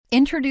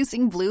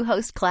Introducing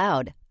Bluehost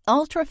Cloud,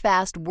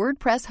 ultra-fast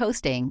WordPress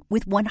hosting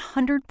with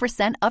 100%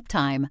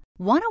 uptime.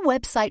 Want a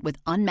website with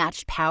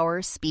unmatched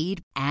power,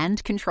 speed,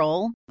 and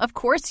control? Of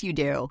course you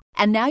do.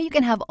 And now you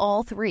can have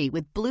all three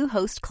with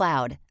Bluehost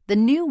Cloud, the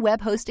new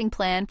web hosting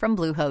plan from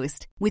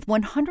Bluehost. With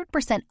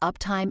 100%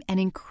 uptime and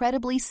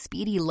incredibly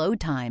speedy load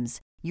times,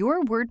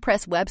 your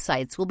WordPress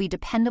websites will be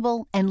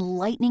dependable and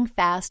lightning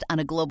fast on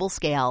a global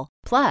scale.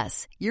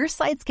 Plus, your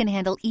sites can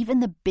handle even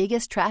the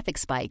biggest traffic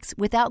spikes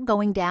without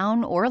going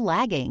down or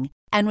lagging.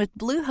 And with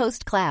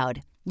Bluehost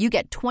Cloud, you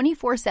get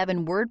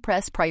 24/7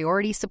 WordPress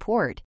priority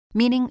support,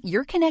 meaning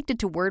you're connected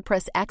to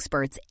WordPress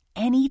experts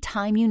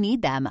anytime you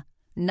need them.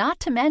 Not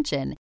to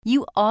mention,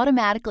 you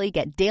automatically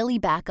get daily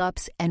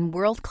backups and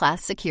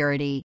world-class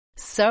security.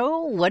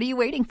 So, what are you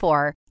waiting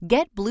for?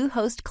 Get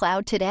Bluehost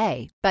Cloud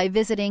today by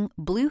visiting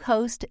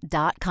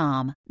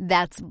Bluehost.com.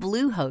 That's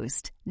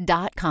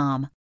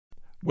Bluehost.com.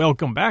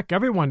 Welcome back,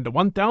 everyone, to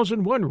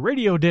 1001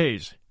 Radio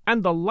Days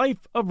and the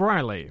Life of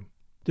Riley.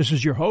 This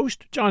is your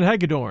host, John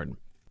Hagedorn.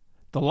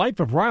 The Life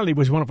of Riley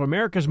was one of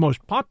America's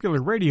most popular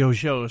radio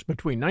shows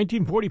between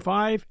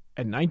 1945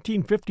 and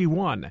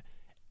 1951,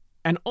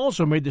 and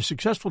also made the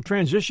successful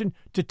transition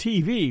to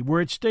TV, where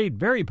it stayed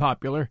very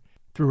popular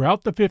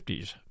throughout the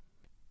 50s.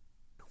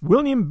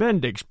 William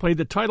Bendix played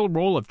the title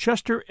role of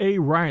Chester A.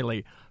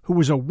 Riley, who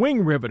was a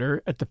wing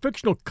riveter at the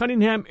fictional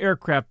Cunningham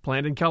Aircraft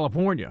Plant in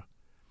California.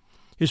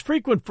 His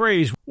frequent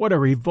phrase, "What a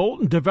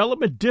revolting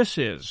development this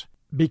is,"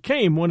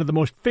 became one of the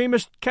most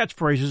famous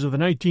catchphrases of the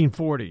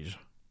 1940s.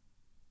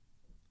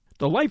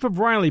 The Life of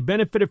Riley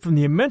benefited from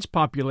the immense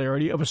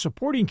popularity of a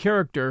supporting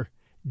character,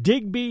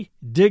 Digby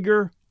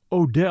Digger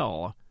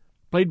Odell,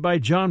 played by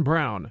John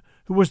Brown,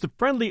 who was the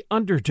friendly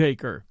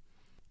undertaker.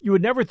 You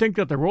would never think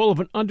that the role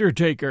of an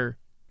undertaker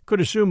could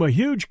assume a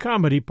huge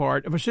comedy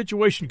part of a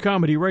situation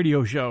comedy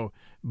radio show,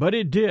 but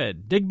it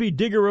did. Digby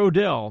Digger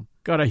Odell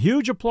got a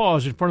huge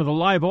applause in front of the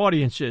live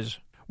audiences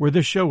where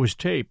this show was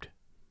taped.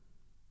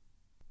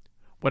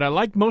 What I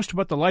like most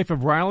about The Life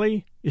of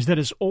Riley is that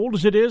as old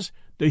as it is,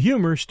 the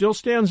humor still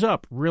stands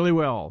up really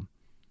well.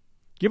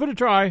 Give it a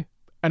try,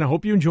 and I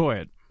hope you enjoy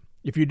it.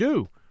 If you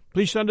do,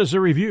 please send us a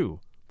review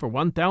for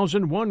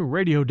 1001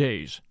 Radio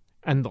Days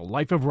and The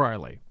Life of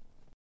Riley.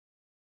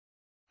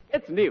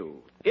 It's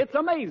new. It's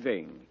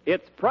amazing.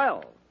 It's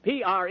Prell.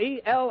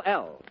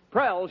 P-R-E-L-L.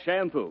 Prell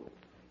shampoo.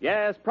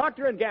 Yes,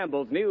 Procter &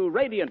 Gamble's new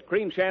Radiant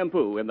Cream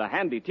Shampoo in the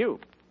handy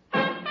tube.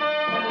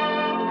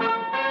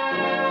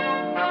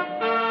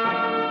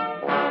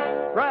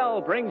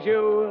 Prell brings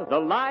you The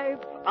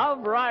Life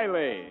of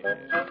Riley.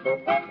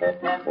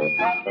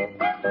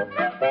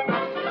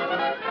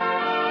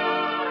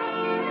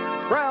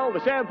 Prell, the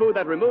shampoo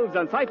that removes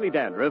unsightly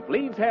dandruff,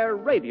 leaves hair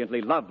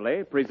radiantly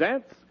lovely,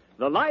 presents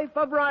The Life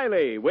of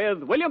Riley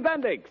with William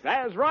Bendix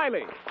as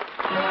Riley.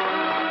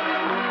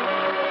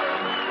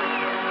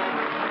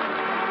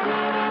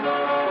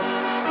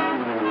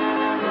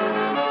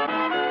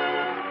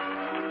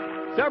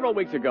 Several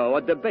weeks ago,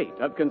 a debate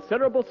of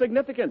considerable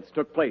significance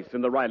took place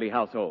in the Riley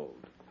household.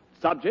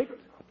 Subject,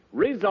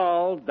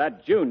 resolved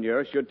that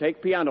Junior should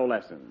take piano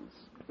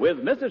lessons,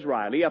 with Mrs.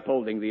 Riley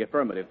upholding the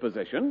affirmative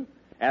position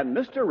and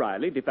Mr.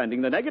 Riley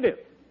defending the negative.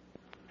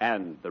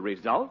 And the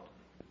result?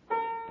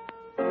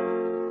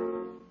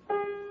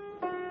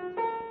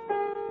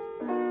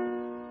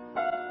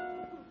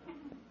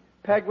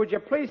 Peg, would you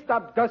please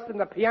stop dusting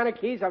the piano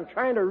keys? I'm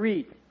trying to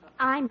read.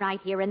 I'm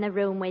right here in the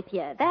room with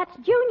you. That's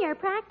Junior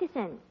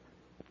practicing.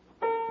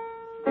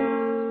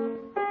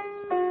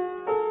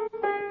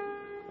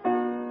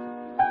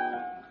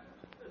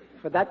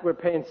 For that, we're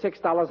paying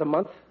 $6 a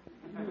month.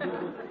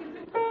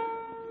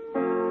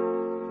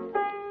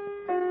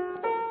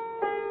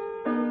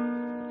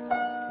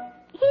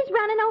 He's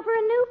running over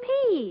a new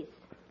piece.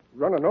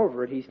 Running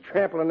over it, he's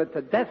trampling it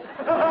to death.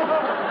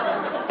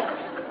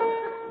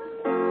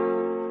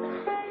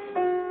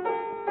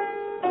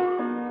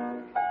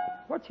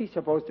 What's he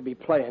supposed to be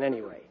playing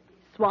anyway?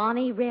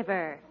 Swanee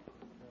River.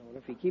 Well,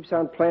 if he keeps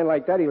on playing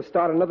like that, he'll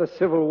start another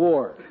civil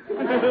war.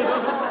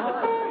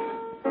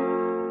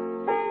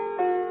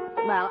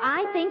 Well,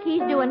 I think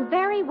he's doing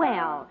very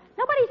well.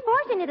 Nobody's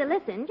forcing you to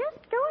listen.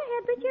 Just go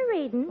ahead with your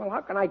reading. Well,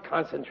 how can I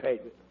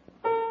concentrate?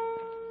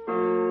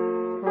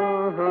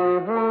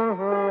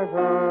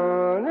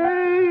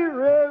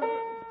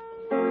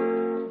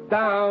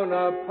 Down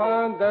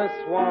upon the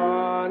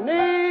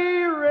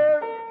Swanee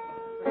River,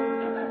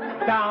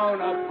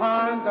 down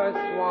upon the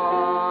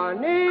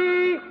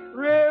Swanee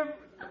River.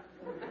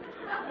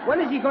 When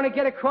is he going to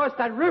get across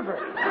that river?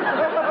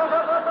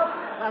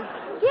 Well,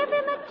 give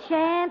him a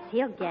chance.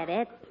 He'll get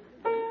it.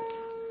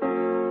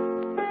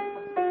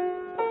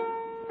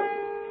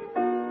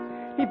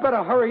 He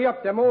better hurry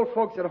up. Them old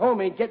folks at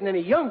home ain't getting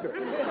any younger.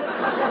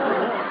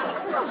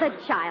 Well, the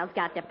child's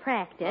got to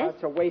practice.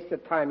 That's a waste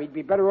of time. He'd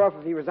be better off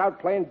if he was out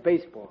playing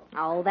baseball.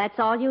 Oh, that's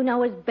all you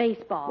know is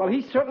baseball. Well,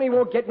 he certainly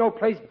won't get no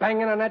place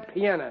banging on that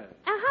piano.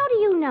 How do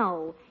you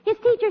know? His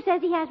teacher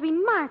says he has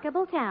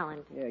remarkable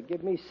talent. Yeah,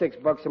 give me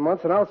 $6 a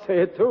month and I'll say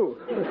it too.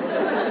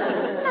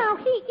 Now,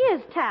 he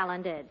is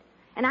talented.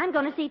 And I'm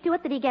going to see to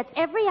it that he gets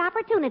every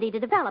opportunity to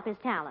develop his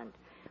talent.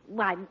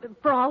 Why,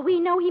 for all we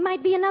know, he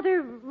might be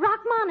another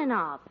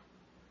Rachmaninoff.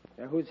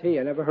 Now, who's he?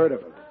 I never heard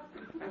of him.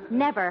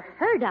 Never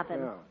heard of him?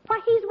 No. Why,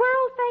 he's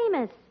world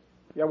famous.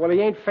 Yeah, well, he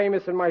ain't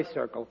famous in my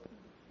circle.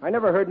 I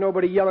never heard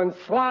nobody yelling,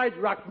 "Slide,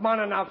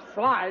 Rachmaninoff,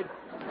 slide."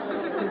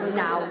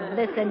 Now,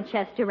 listen,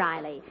 Chester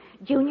Riley.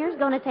 Junior's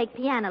going to take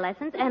piano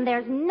lessons, and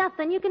there's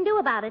nothing you can do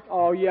about it.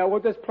 Oh, yeah, well,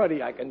 there's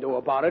plenty I can do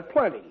about it,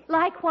 plenty.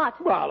 Like what?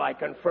 Well, I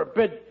can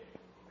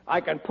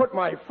put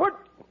my foot,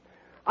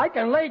 I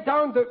can lay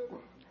down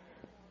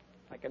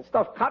I can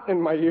stuff cotton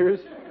in my ears.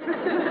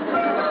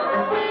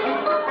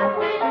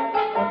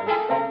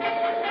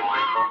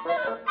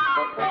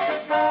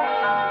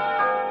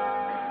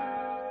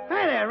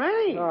 Hi there,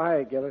 Rennie. Oh,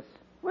 hey, Gillis.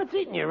 What's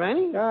eating you,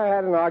 Rennie? I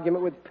had an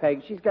argument with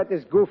Peg. She's got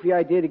this goofy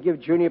idea to give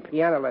Junior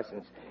piano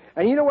lessons.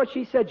 And you know what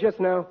she said just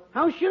now?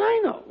 How should I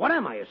know? What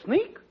am I, a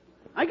sneak?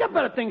 I got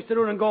better things to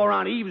do than go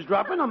around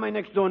eavesdropping on my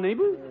next-door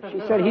neighbor. She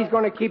said he's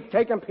going to keep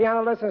taking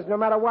piano lessons no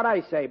matter what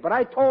I say. But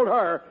I told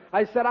her,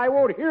 I said I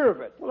won't hear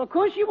of it. Well, of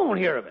course you won't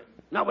hear of it.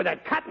 Not with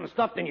that cotton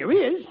stuffed in your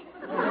ears.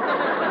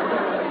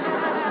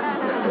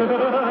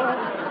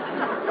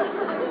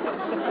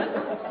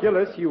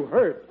 Gillis, you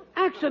heard.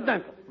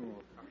 Accidental.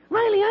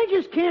 Riley, I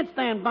just can't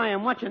stand by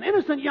and watch an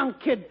innocent young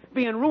kid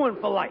being ruined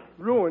for life.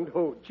 Ruined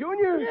who?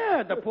 Junior?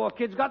 Yeah, the poor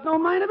kid's got no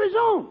mind of his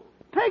own.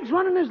 Peg's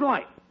running his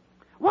life.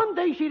 One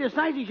day she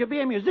decides he should be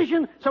a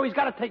musician, so he's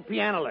got to take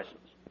piano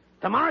lessons.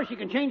 Tomorrow she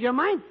can change her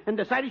mind and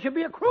decide he should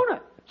be a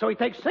crooner, so he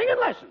takes singing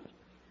lessons.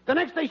 The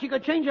next day she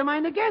could change her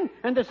mind again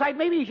and decide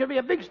maybe he should be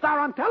a big star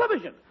on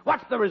television.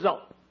 What's the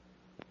result?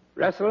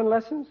 Wrestling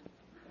lessons?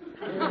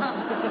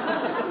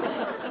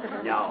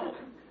 No.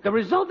 The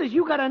result is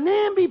you got a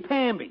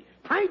namby-pamby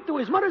tied to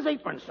his mother's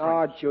apron string.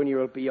 Oh, Junior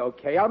will be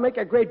okay. I'll make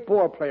a great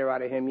ball player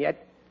out of him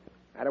yet.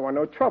 I don't want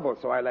no trouble,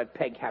 so I let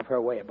Peg have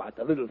her way about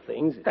the little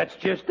things. That's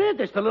just it.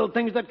 It's the little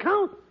things that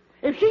count.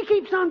 If she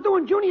keeps on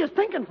doing Junior's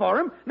thinking for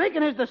him,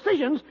 making his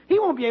decisions, he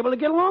won't be able to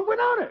get along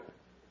without her.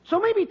 So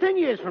maybe 10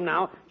 years from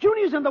now,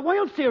 Junior's in the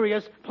World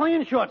Series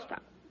playing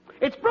shortstop.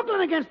 It's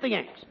Brooklyn against the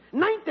Yanks.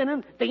 Ninth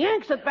inning, the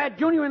Yanks at bat,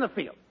 Junior in the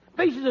field.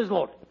 Bases is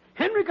loaded.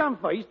 Henrik on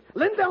first,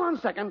 Lindell on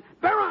second,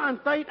 Berra on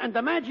third, and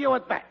DiMaggio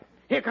at bat.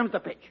 Here comes the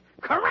pitch.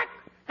 Correct!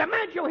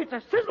 DiMaggio hits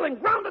a sizzling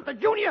grounder to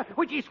Junior,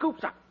 which he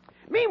scoops up.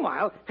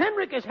 Meanwhile,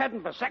 Henrik is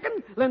heading for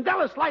second,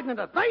 Lindell is sliding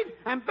into third,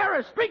 and Berra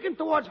is streaking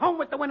towards home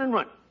with the winning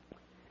run.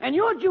 And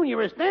your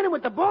Junior is standing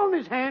with the ball in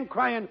his hand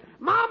crying,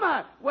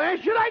 "Mama, where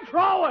should I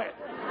throw it?"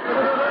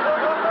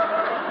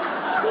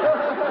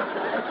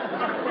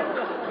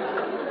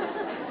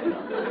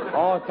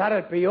 Oh,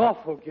 that'd be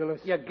awful,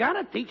 Gillis. You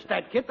gotta teach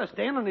that kid to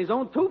stand on his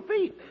own 2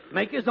 feet.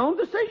 Make his own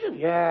decisions.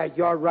 Yeah,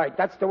 you're right.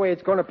 That's the way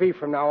it's going to be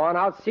from now on.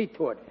 I'll see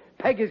to it.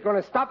 Peg is going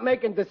to stop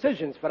making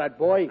decisions for that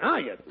boy. Now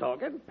you're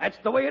talking. That's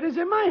the way it is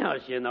in my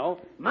house, you know.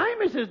 My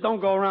missus don't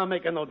go around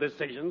making no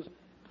decisions.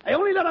 I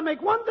only let her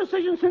make one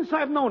decision since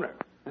I've known her.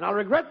 And I'll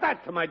regret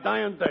that to my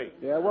dying day.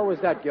 Yeah, what was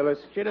that, Gillis?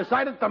 She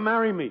decided to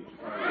marry me.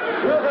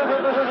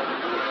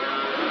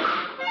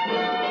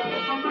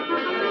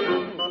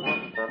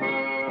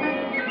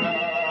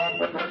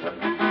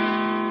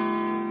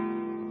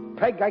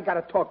 Peg, I got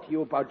to talk to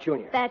you about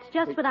Junior. That's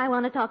just what I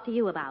want to talk to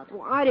you about.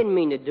 Well, I didn't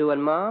mean to do it,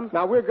 Mom.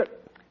 Now, we're good.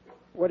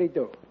 What'd he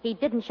do? He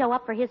didn't show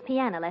up for his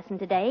piano lesson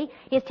today.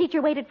 His teacher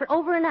waited for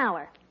over an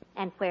hour.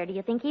 And where do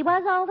you think he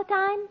was all the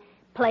time?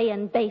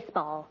 Playing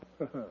baseball.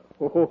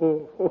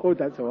 Oh,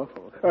 that's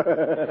awful.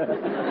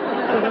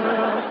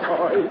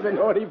 Oh, he's a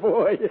naughty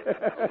boy.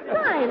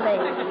 Riley,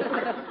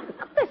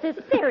 this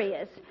is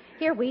serious.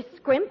 Here we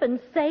scrimp and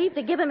save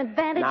to give him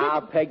advantages. Now,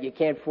 Peg, you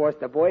can't force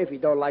the boy if he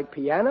don't like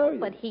piano.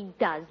 But he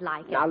does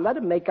like it. Now, let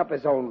him make up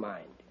his own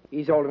mind.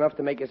 He's old enough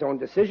to make his own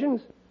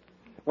decisions.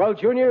 Well,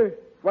 Junior,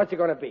 what's it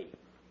going to be?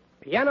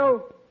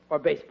 Piano or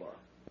baseball?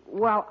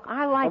 Well,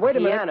 I like Wait a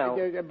piano.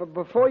 minute.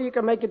 Before you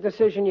can make a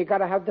decision, you got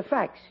to have the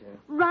facts.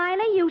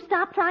 Riley, you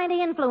stop trying to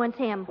influence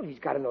him. Well, he's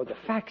got to know the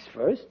facts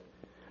first.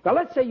 Now,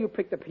 let's say you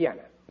pick the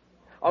piano.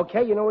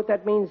 Okay, you know what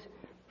that means?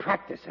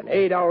 Practicing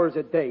 8 hours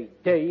a day,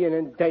 day in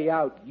and day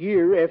out,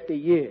 year after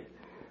year.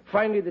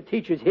 Finally, the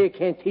teachers here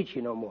can't teach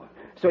you no more.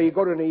 So you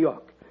go to New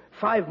York.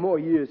 5 more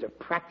years of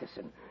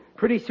practicing.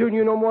 Pretty soon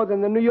you know more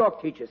than the New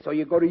York teachers, so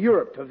you go to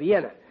Europe, to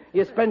Vienna.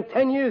 You spend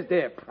 10 years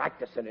there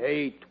practicing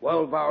 8,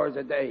 12 hours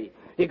a day.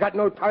 You got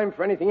no time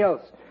for anything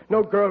else.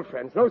 No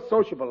girlfriends, no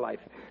sociable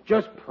life.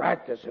 Just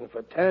practicing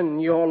for 10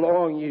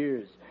 long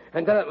years.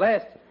 And then at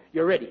last,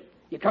 you're ready.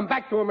 You come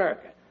back to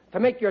America to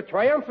make your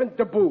triumphant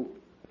debut.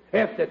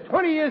 After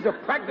 20 years of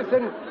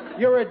practicing,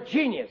 you're a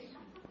genius.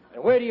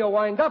 And where do you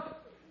wind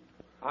up?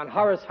 On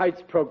Horace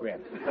Heights'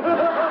 program.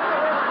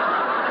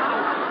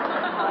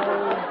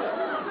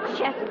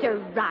 Chester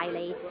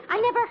Riley, I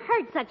never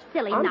heard such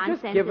silly I'm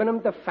nonsense. just giving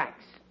him the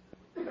facts.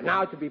 But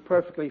now, to be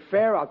perfectly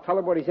fair, I'll tell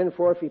him what he's in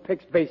for if he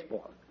picks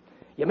baseball.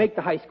 You make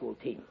the high school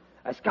team.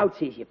 A scout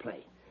sees you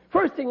play.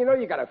 First thing you know,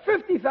 you got a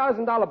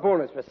 $50,000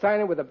 bonus for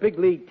signing with a big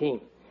league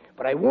team.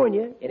 But I warn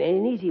you, it ain't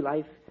an easy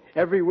life.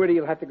 Every winter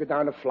you'll have to go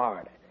down to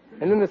Florida.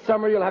 And in the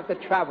summer, you'll have to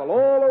travel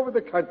all over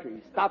the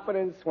country, stopping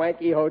in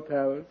swanky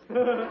hotels.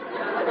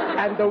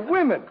 And the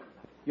women,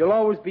 you'll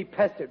always be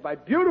pestered by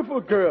beautiful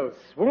girls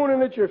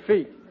swooning at your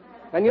feet.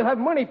 And you'll have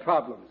money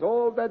problems,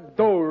 all that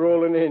dough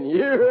rolling in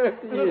year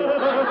after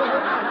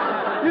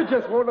year. You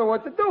just won't know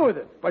what to do with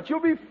it. But you'll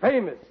be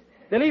famous.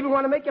 They'll even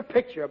want to make a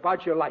picture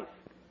about your life.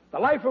 The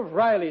Life of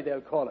Riley,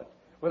 they'll call it,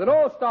 with an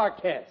all-star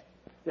cast.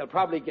 They'll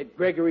probably get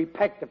Gregory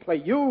Peck to play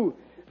you,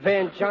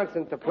 Van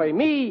Johnson to play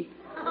me,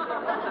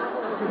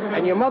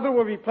 and your mother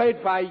will be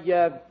played by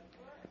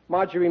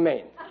Marjorie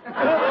Main.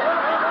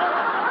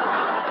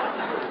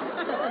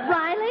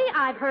 Riley,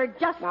 I've heard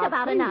just Now,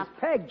 about please, enough.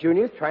 Peg,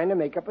 Junior's trying to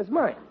make up his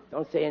mind.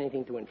 Don't say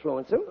anything to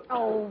influence him.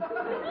 Oh,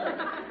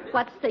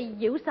 what's the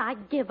use? I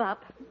give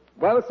up.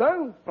 Well,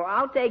 son, Well,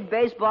 I'll take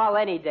baseball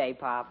any day,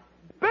 Pop.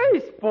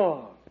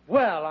 baseball.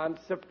 Well, I'm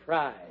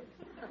surprised.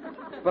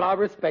 But I'll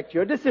respect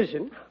your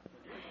decision.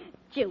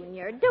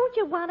 Junior, don't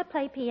you want to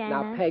play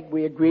piano? Now, Peg,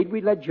 we agreed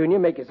we'd let Junior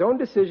make his own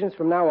decisions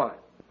from now on.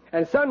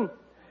 And, son,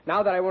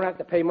 now that I won't have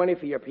to pay money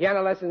for your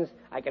piano lessons,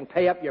 I can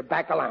pay up your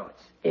back allowance.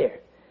 Here.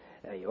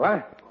 There you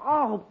are.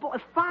 Oh, boy,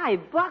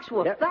 $5?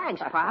 Well, Yep.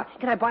 thanks, Pop.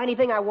 Can I buy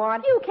anything I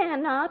want? You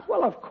cannot.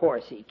 Well, of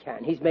course he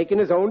can. He's making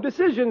his own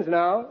decisions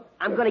now.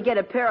 I'm going to get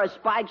a pair of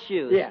spike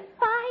shoes. Yeah.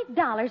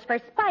 $5 for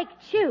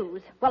spiked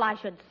shoes. Well, I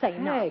should say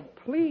no. Peg,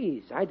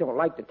 please. I don't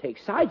like to take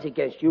sides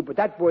against you, but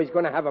that boy's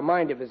going to have a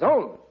mind of his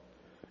own.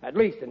 At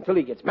least until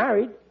he gets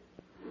married.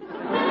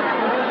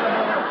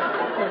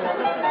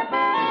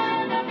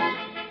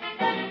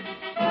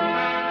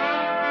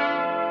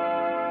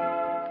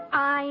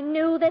 I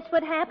knew this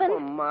would happen. Oh,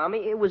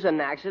 Mommy, it was an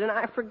accident.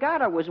 I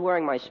forgot I was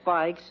wearing my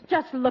spikes.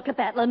 Just look at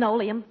that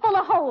linoleum, full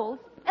of holes.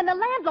 And the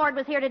landlord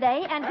was here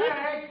today, and he...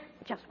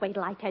 Just wait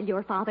till I tell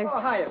your father.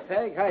 Oh, hiya,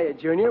 Peg. Hiya,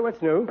 Junior.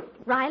 What's new?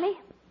 Riley,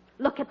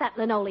 look at that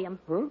linoleum.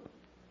 Huh?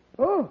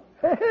 Oh,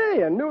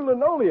 hey, a new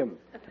linoleum.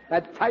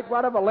 That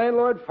tightwad of a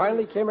landlord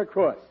finally came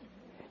across.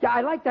 Yeah,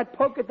 I like that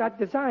polka dot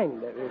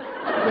design. Those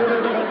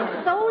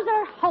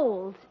are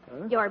holes.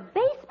 Your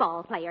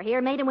baseball player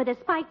here made them with his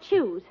spiked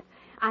shoes.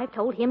 I've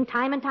told him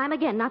time and time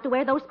again not to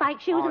wear those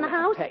spiked shoes in the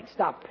now, house. Peg,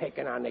 stop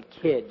picking on the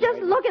kid.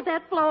 Just look at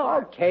that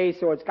floor. Okay,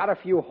 so it's got a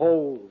few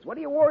holes. What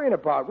are you worrying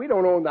about? We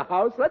don't own the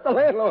house. Let the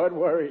landlord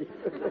worry.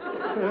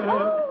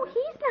 Oh,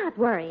 he's not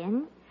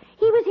worrying.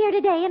 He was here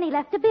today, and he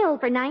left a bill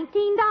for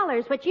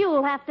 $19, which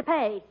you'll have to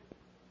pay.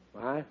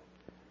 What?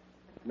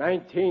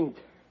 19.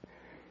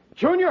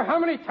 Junior, how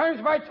many times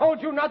have I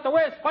told you not to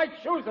wear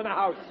spiked shoes in the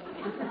house?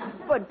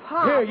 But,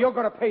 Pop... Here, you're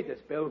going to pay this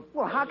bill.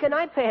 Well, how can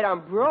I pay it?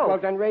 I'm broke. Well,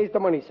 then raise the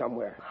money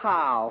somewhere.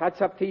 How?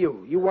 That's up to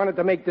you. You wanted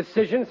to make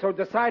decisions, so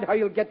decide how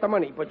you'll get the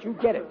money, but you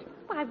get it.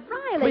 Why,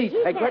 Riley,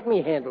 Please, Peg, let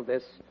me handle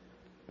this.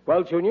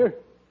 Well, Junior?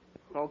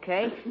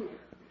 Okay.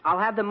 I'll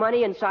have the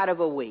money inside of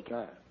a week.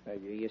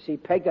 You see,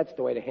 Peg, that's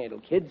the way to handle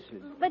kids.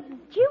 But,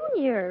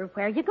 Junior,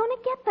 where are you going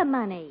to get the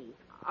money?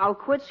 I'll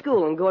quit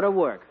school and go to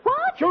work.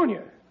 What?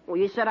 Junior! Well,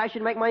 you said I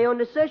should make my own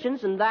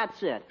decisions, and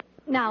that's it.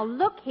 Now,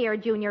 look here,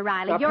 Junior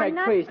Riley. Now, You're Peg,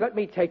 not... please, let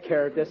me take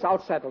care of this.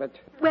 I'll settle it.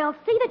 Well,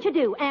 see that you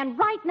do, and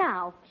right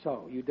now.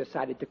 So, you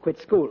decided to quit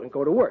school and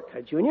go to work,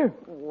 huh, Junior?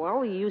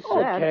 Well, you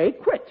said... Okay,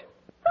 quit.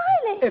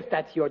 Riley! If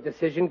that's your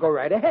decision, go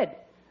right ahead.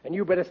 And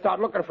you better start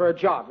looking for a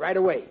job right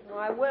away. Well,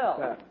 I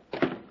will.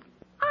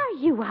 Are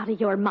you out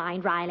of your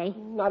mind, Riley?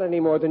 Not any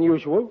more than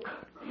usual.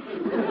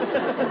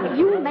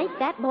 You make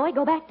that boy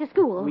go back to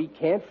school. We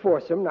can't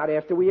force him, not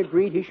after we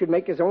agreed he should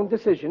make his own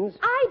decisions.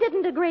 I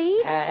didn't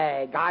agree.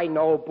 Peg, I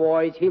know,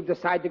 boys. He'll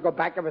decide to go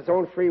back of his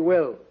own free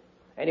will.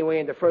 Anyway,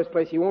 in the first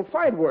place, he won't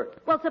find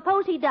work. Well,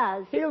 suppose he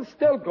does. He'll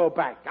still go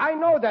back. I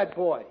know that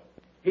boy.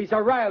 He's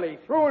a Riley,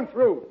 through and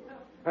through.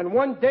 And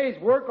one day's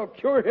work will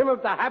cure him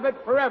of the habit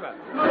forever.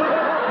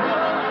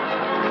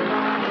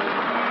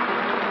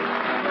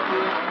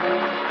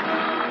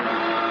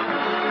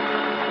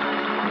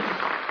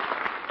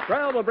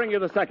 Prell will bring you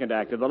the second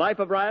act of The Life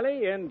of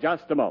Riley in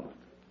just a moment.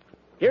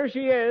 Here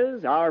she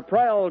is, our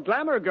Prell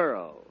glamour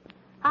girl.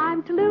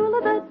 I'm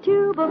Tallulah, the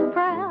tube of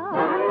Prell,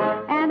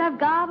 and I've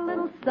got a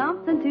little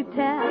something to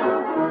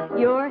tell.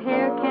 Your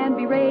hair can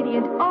be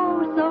radiant,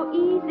 oh, so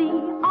easy.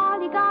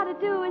 All you gotta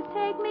do is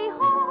take me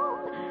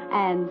home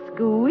and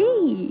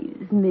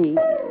squeeze me.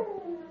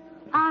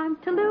 I'm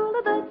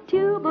Tallulah, the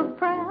tube of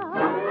Prell,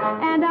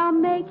 and I'll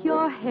make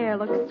your hair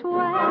look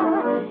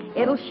swell.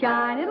 It'll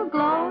shine, it'll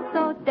glow,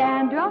 so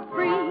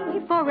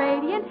dandruff-free. For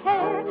radiant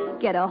hair,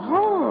 get a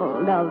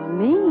hold of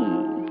me.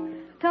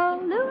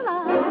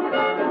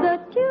 Tallulah, the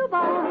tube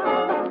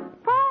of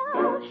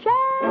Prell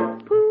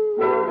shampoo.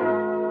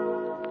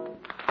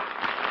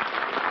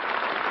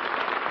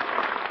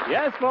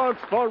 Yes, folks,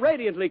 for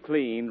radiantly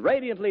clean,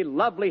 radiantly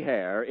lovely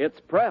hair, it's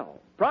Prell,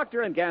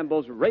 Procter &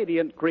 Gamble's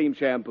Radiant Cream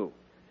Shampoo.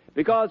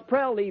 Because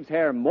Prell leaves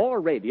hair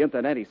more radiant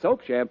than any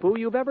soap shampoo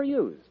you've ever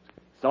used.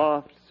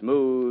 Soft,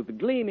 smooth,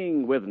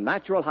 gleaming with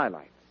natural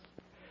highlights.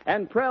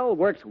 And Prell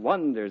works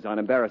wonders on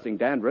embarrassing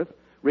dandruff,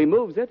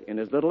 removes it in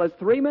as little as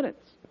 3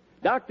 minutes.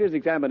 Doctors'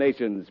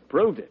 examinations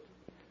proved it.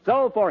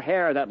 So for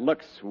hair that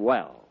looks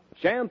swell,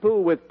 shampoo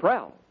with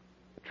Prell.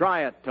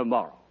 Try it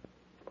tomorrow.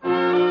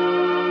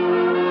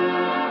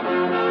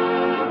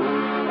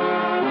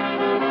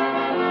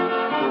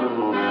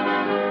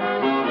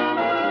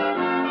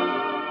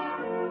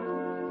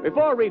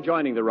 Before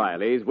rejoining the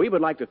Rileys, we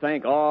would like to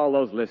thank all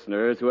those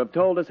listeners who have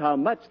told us how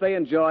much they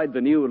enjoyed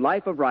the new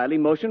Life of Riley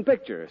motion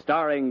picture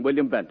starring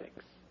William Bendix.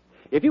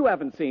 If you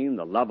haven't seen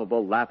the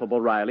lovable,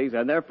 laughable Rileys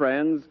and their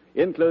friends,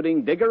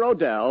 including Digger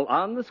Odell,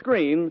 on the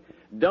screen,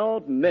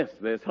 don't miss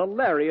this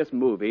hilarious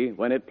movie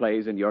when it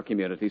plays in your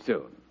community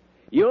soon.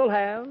 You'll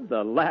have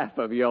the laugh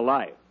of your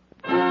life.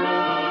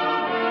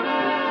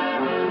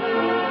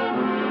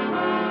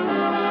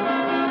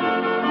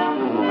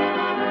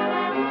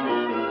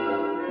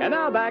 And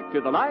now back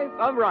to the Life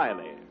of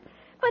Riley.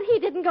 But he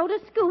didn't go to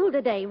school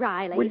today,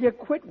 Riley. Will you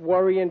quit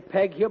worrying,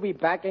 Peg? He'll be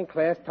back in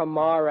class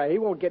tomorrow. He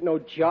won't get no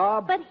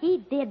job. But he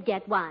did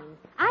get one.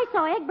 I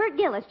saw Egbert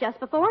Gillis just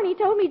before, and he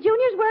told me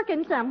Junior's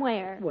working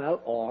somewhere.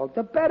 Well, all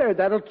the better.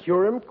 That'll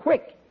cure him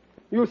quick.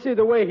 You'll see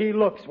the way he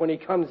looks when he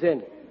comes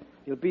in.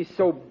 He'll be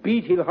so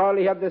beat he'll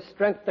hardly have the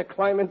strength to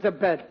climb into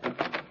bed.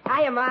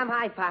 Hiya, Mom.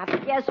 Hi, Pop.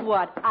 Guess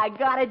what? I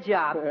got a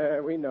job.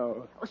 We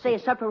know. Oh, say,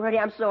 is supper ready?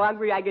 I'm so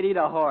hungry I could eat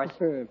a horse.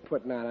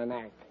 Putting on an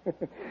act.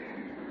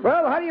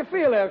 Well, how do you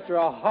feel after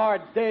a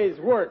hard day's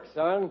work,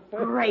 son?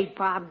 Great,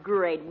 Pop.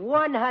 Great.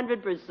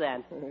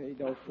 100%. You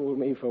don't fool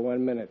me for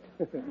 1 minute.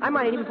 I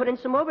might even put in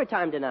some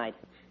overtime tonight.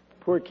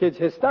 Poor kid's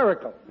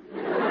hysterical.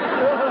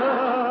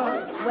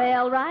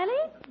 Well,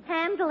 Riley,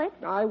 handle it.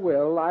 I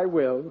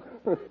will.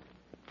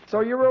 So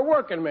you're a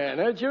working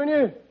man, eh,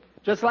 Junior?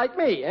 Just like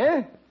me,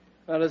 eh?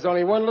 Well, there's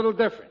only one little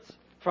difference.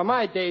 For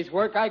my day's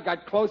work, I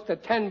got close to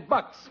 $10.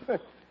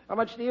 How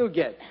much do you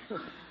get?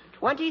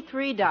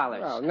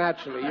 $23. Well,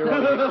 naturally, you're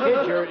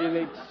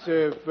only a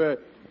kid.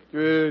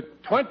 It's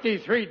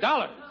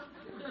 $23.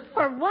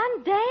 For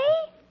 1 day?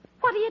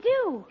 What do you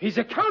do? He's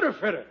a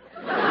counterfeiter.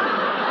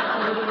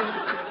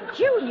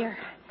 Junior,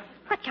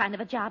 what kind of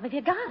a job have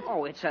you got?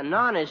 Oh, it's an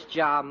honest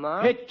job,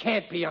 Mom. It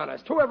can't be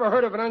honest. Who ever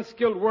heard of an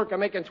unskilled worker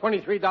making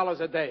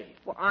 $23 a day?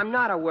 Well, I'm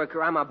not a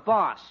worker. I'm a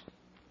boss.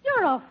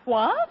 You're a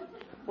what?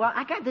 Well,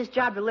 I got this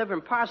job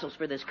delivering parcels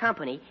for this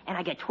company, and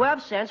I get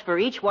 12 cents for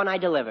each one I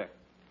deliver.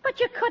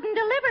 But you couldn't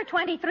deliver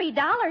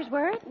 $23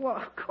 worth. Well,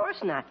 of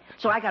course not.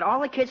 So I got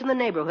all the kids in the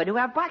neighborhood who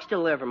have bucks to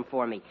deliver them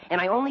for me.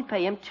 And I only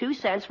pay them 2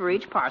 cents for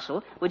each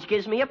parcel, which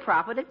gives me a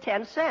profit of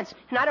 10 cents.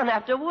 And I don't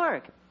have to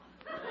work.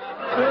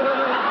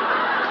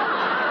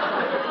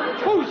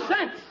 2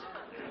 cents?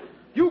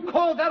 You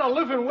call that a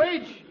living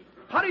wage?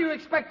 How do you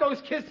expect those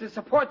kids to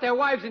support their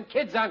wives and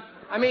kids on...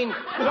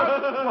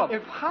 Well,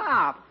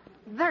 Pop,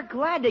 they're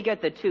glad to get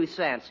the 2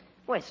 cents.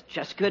 Well, it's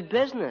just good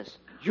business.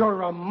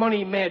 You're a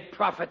money-mad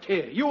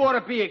profiteer. You ought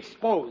to be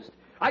exposed.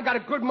 I got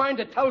a good mind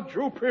to tell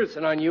Drew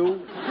Pearson on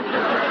you.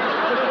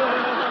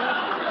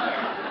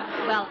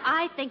 Well,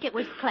 I think it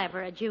was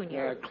clever,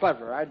 Junior.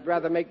 Clever. I'd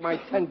rather make my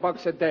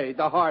 $10 a day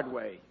the hard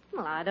way.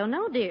 Well, I don't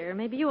know, dear.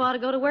 Maybe you ought to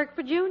go to work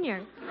for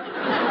Junior.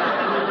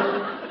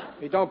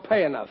 He don't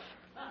pay enough.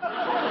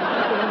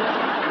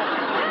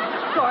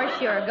 Of course,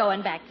 you're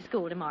going back to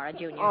school tomorrow,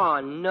 Junior. Oh,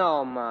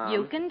 no, Mom.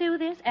 You can do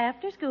this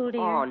after school,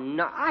 dear. Oh,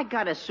 no. I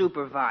gotta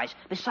supervise.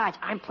 Besides,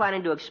 I'm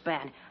planning to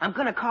expand. I'm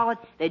gonna call it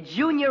the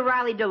Junior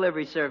Riley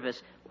Delivery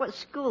Service. Well,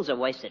 school's a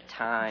waste of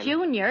time.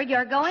 Junior,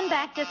 you're going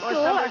back to school.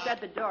 Well, someone's at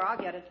the door. I'll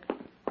get it.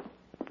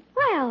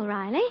 Well,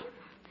 Riley,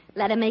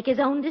 let him make his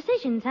own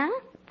decisions, huh?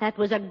 That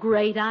was a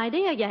great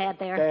idea you had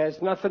there.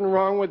 There's nothing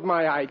wrong with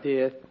my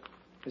idea.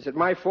 Is it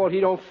my fault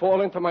he don't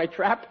fall into my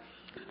trap?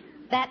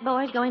 That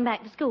boy's going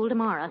back to school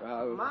tomorrow.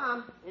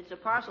 Mom, it's a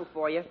parcel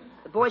for you.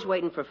 The boy's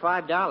waiting for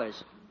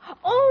 $5.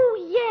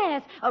 Oh,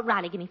 yes.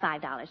 Riley, give me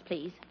 $5,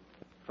 please.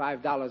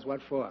 $5,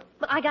 what for?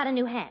 But I got a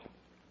new hat.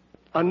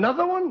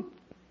 Another one?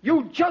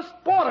 You just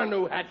bought a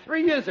new hat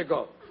 3 years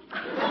ago.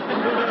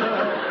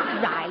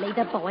 Riley,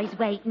 the boy's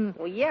waiting.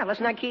 Well, yeah, let's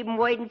not keep him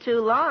waiting too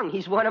long.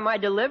 He's one of my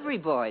delivery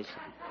boys.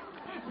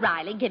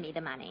 Riley, give me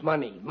the money.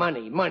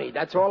 Money.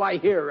 That's all I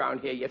hear around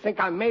here. You think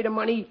I'm made of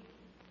money?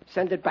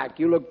 Send it back.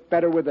 You look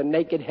better with a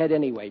naked head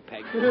anyway,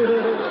 Peg.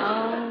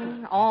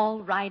 Oh,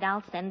 all right.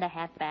 I'll send the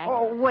hat back.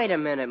 Oh, wait a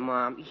minute,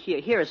 Mom.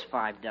 Here's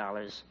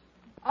 $5.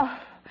 Oh,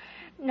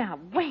 now,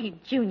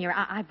 wait, Junior.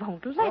 I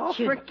won't let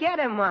you. Oh, forget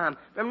it, Mom.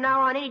 From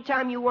now on,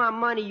 anytime you want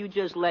money, you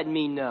just let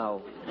me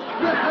know.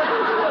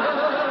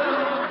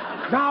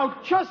 Now,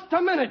 just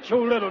a minute,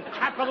 you little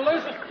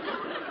capitalist.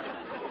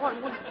 Well,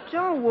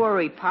 don't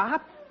worry,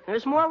 Pop.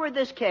 There's more where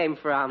this came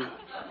from.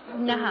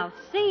 Now,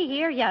 see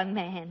here, young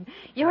man.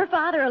 Your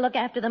father will look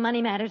after the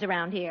money matters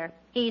around here.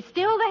 He's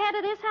still the head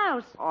of this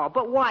house. Oh,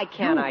 but why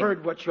can't You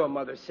heard what your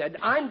mother said.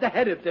 I'm the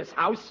head of this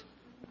house.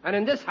 And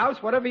in this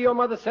house, whatever your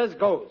mother says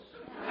goes.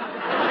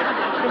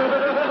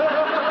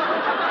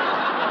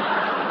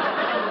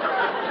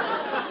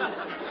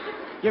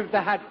 Give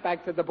the hat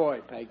back to the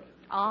boy, Peg.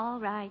 All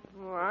right.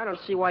 Well, I don't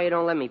see why you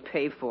don't let me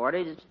pay for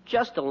it. It's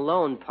just a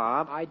loan,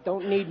 Pop. I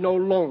don't need no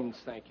loans,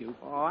 thank you.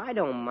 Oh, I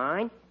don't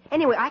mind.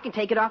 Anyway, I can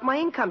take it off my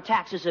income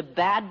tax as a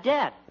bad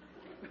debt.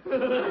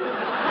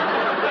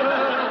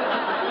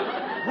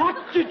 What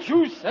did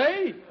you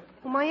say?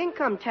 Well, my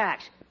income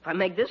tax. If I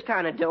make this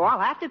kind of dough, I'll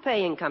have to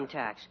pay income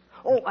tax.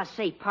 Oh,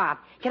 say,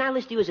 Pop, can I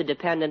list you as a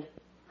dependent?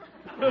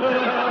 What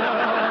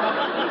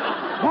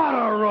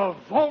a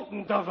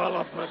revolting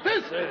development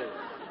this is.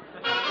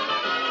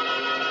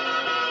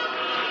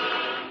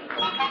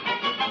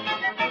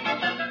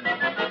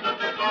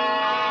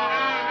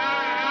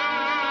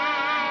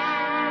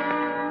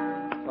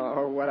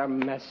 Oh, what a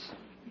mess.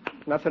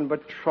 Nothing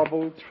but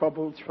trouble,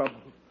 trouble, trouble.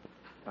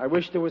 I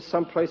wish there was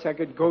some place I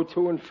could go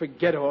to and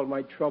forget all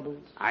my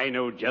troubles. I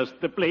know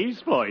just the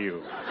place for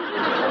you.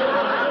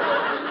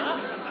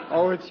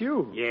 Oh, it's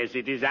you? Yes,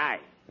 it is I,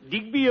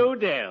 Digby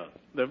Odell,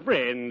 the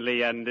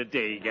friendly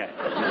undertaker.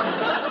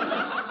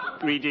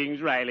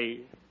 Greetings,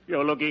 Riley.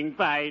 You're looking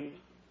fine.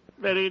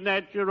 Very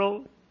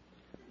natural.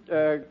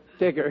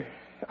 Digger,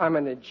 I'm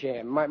in a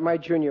jam. My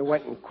junior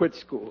went and quit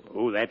school.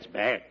 Oh, that's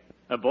bad.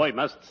 A boy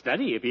must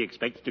study if he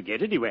expects to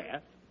get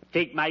anywhere.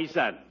 Take my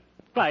son,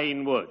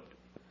 Fine Wood.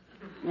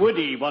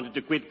 Woody wanted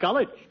to quit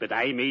college, but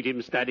I made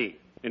him study.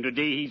 And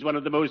today he's one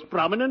of the most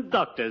prominent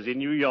doctors in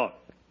New York.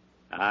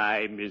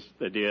 I miss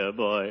the dear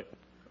boy.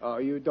 Oh,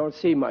 you don't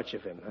see much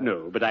of him, huh?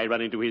 No, but I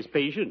run into his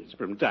patients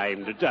from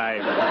time to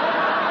time.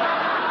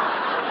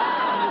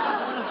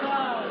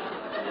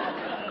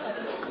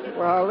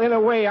 Well, in a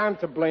way, I'm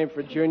to blame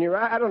for Junior.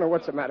 I don't know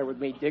what's the matter with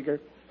me,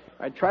 Digger.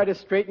 I try to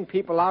straighten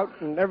people out,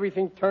 and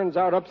everything turns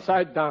out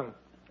upside down.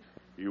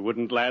 You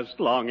wouldn't last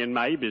long in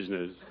my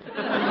business.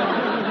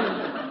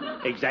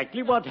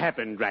 Exactly what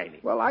happened,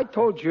 Riley? Well, I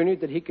told Junior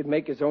that he could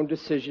make his own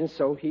decisions,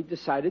 so he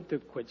decided to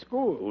quit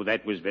school. Oh,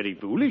 that was very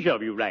foolish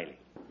of you, Riley.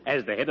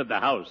 As the head of the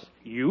house,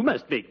 you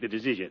must make the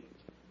decisions.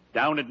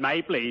 Down at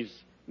my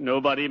place,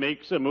 nobody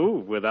makes a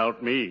move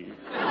without me.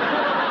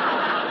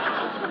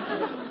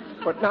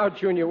 But now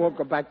Junior won't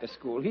go back to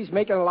school. He's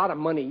making a lot of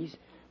money. He's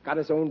got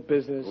his own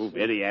business. Oh,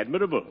 very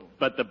admirable.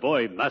 But the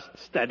boy must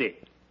study.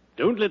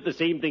 Don't let the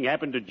same thing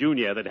happen to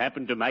Junior that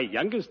happened to my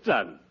youngest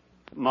son,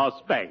 Moss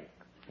Bank.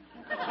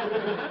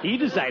 He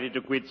decided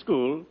to quit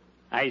school.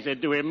 I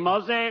said to him,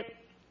 Mossy,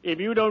 if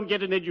you don't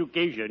get an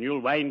education,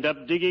 you'll wind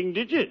up digging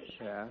ditches.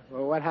 Yeah?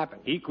 Well, what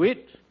happened? He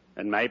quit,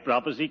 and my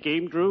prophecy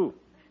came true.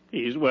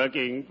 He's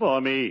working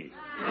for me.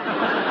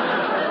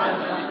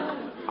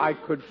 I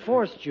could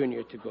force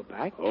Junior to go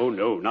back. Oh,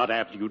 no, not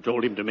after you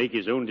told him to make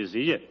his own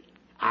decision.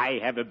 I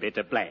have a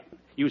better plan.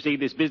 You say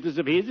this business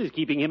of his is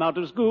keeping him out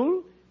of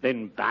school?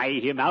 Then buy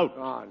him out.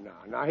 Oh,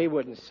 no, he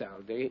wouldn't sell,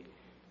 Digger.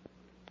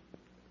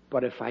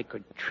 But if I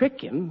could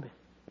trick him...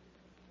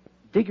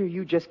 Digger,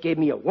 you just gave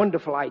me a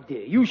wonderful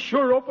idea. You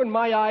sure opened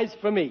my eyes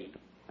for me.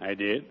 I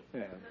did?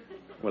 Yeah.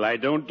 Well, I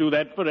don't do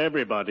that for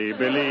everybody,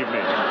 believe me.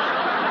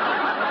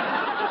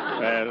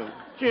 Well,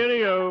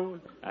 cheerio.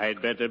 I'd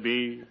better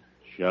be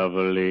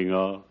shoveling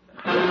off.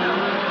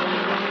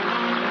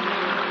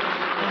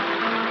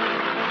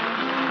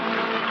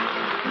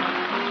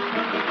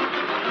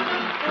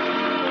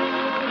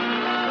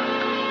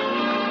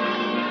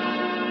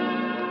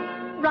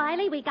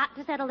 Riley, we got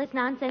to settle this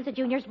nonsense of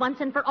Junior's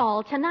once and for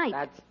all tonight.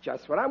 That's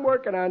just what I'm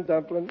working on,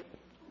 Dumplin'.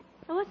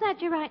 So what's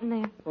that you're writing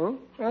there?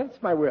 That's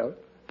my will.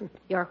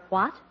 Your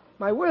what?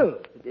 My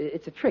will.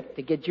 It's a trick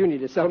to get Junior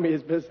to sell me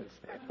his business.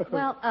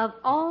 Well, of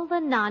all the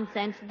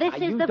nonsense, this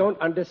is you the... don't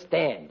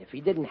understand. If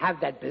he didn't have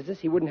that business,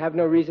 he wouldn't have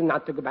no reason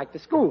not to go back to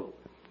school.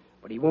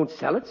 But he won't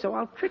sell it, so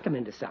I'll trick him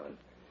into selling.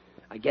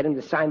 I get him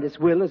to sign this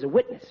will as a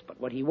witness, but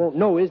what he won't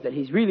know is that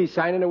he's really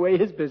signing away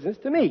his business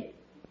to me.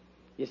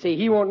 You see,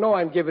 he won't know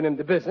I'm giving him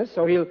the business,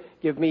 so he'll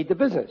give me the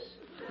business.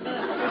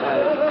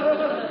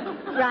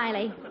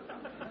 Riley.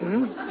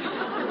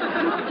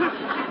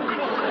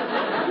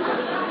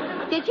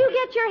 Did you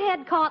get your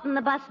head caught in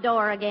the bus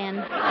door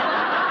again?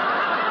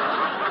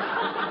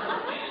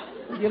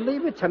 You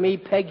leave it to me,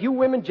 Peg. You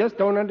women just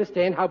don't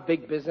understand how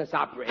big business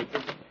operates.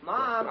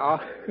 Mom. Oh,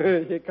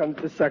 here comes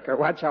the sucker.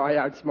 Watch how I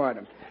outsmart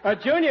him.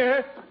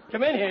 Junior,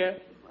 come in here.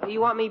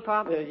 You want me,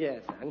 Pop?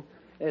 Yes, son.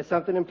 There's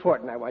something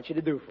important I want you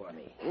to do for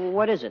me.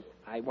 What is it?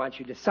 I want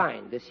you to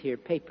sign this here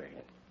paper.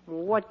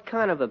 What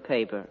kind of a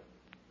paper?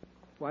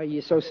 Why are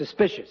you so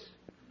suspicious?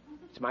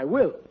 It's my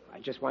will.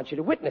 I just want you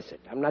to witness it.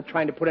 I'm not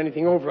trying to put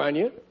anything over on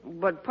you.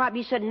 But, Pop,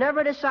 you said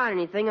never to sign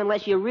anything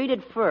unless you read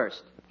it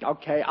first.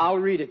 Okay, I'll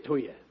read it to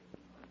you.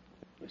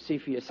 You'll see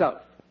for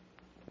yourself.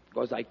 It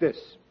goes like this.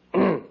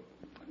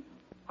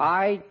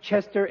 I,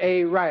 Chester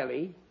A.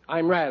 Riley.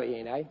 I'm Riley,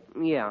 ain't I?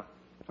 Yeah.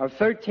 Of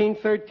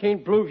 1313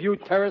 Blueview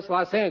Terrace,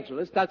 Los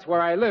Angeles. That's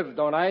where I live,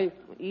 don't I?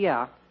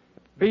 Yeah.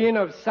 Being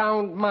of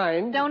sound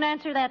mind... Don't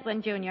answer that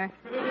one, Junior.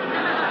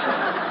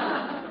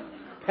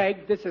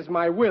 Peg, this is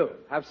my will.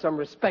 Have some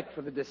respect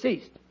for the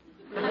deceased.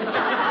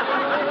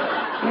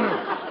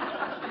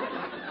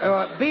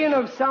 Being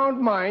of sound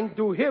mind,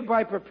 do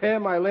hereby prepare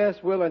my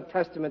last will and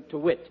testament to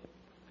wit.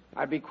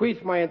 I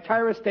bequeath my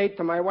entire estate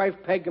to my wife,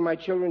 Peg, and my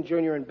children,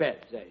 Junior and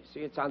Beth. There,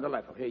 see, it's on the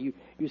level. Here, you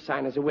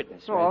sign as a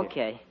witness. Oh, right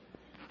okay.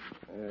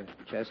 Here.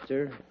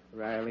 Chester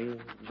Riley,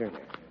 Jr.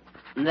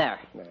 There.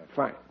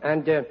 Fine.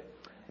 And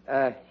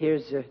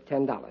here's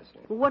 $10.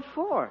 What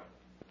for?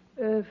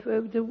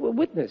 For the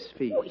witness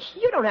fee. Well,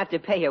 you don't have to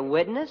pay a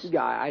witness.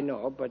 Yeah, I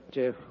know, but,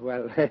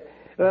 well,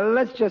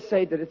 Let's just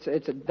say that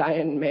it's a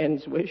dying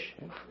man's wish.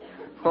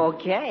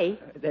 Okay.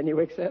 Then you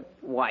accept?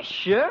 Why,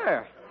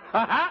 sure.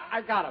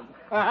 I got him.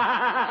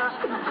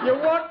 You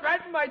walked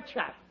right in my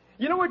trap.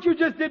 You know what you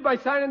just did by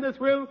signing this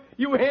will?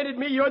 You handed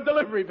me your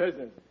delivery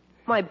business.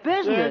 My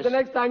business? The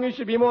next time you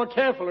should be more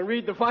careful and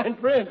read the fine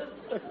print.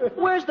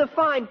 Where's the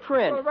fine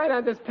print? Well, right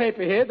on this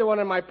paper here, the one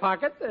in my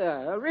pocket.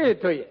 I'll read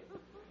it to you.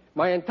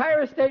 My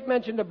entire estate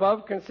mentioned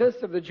above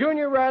consists of the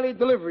Junior Riley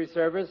delivery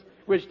service,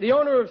 which the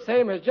owner of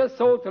same has just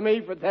sold to me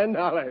for $10.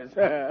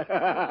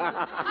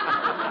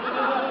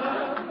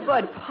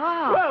 But,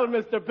 Pop... Well,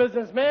 Mr.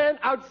 Businessman,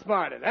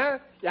 outsmarted, huh?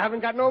 You haven't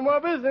got no more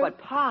business. But,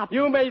 Pop...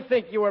 You may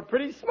think you were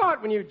pretty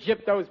smart when you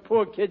gypped those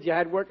poor kids you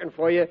had working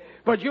for you,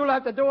 but you'll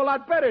have to do a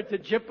lot better to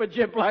gyp a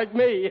gyp like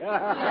me.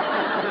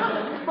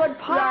 But,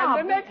 Pop...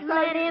 the next time...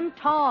 Let him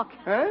talk.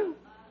 Huh?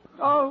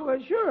 Oh,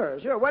 sure.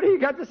 What do you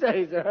got to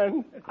say,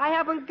 son? I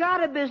haven't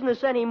got a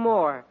business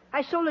anymore.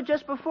 I sold it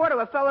just before to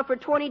a fella for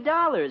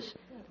 $20.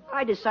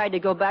 I decided to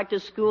go back to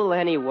school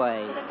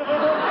anyway.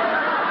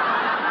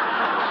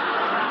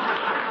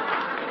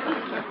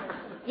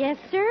 Yes,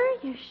 sir,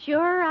 you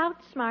sure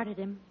outsmarted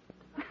him.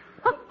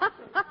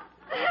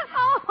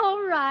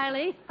 Oh,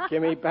 Riley.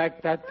 Give me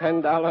back that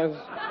 $10.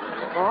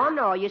 Oh,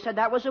 no, you said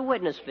that was a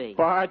witness fee.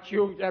 But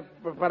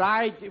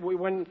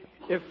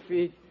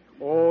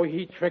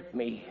he tricked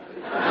me.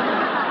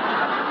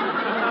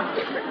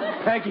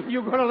 Peggy,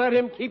 you gonna let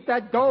him keep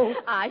that dough?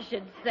 I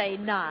should say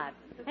not.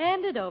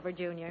 Hand it over,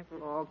 Junior.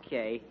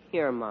 Okay.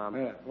 Here, Mom.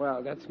 Yeah,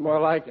 well, that's more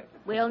like it.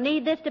 We'll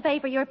need this to pay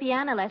for your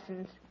piano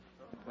lessons.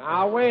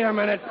 Now, wait a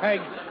minute,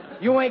 Peg.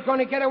 You ain't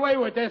gonna get away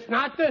with this.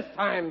 Not this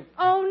time.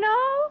 Oh,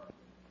 no?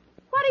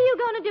 What are you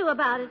going to do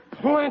about it?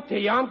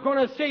 Plenty. I'm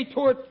gonna see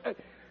to it.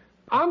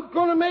 I'm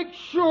gonna make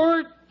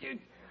sure.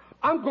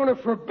 I'm gonna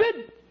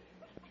forbid.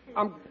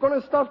 I'm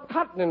gonna stuff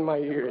cotton in my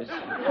ears.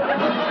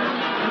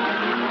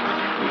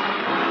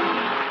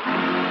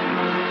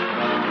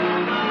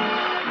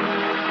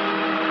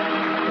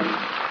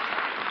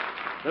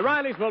 The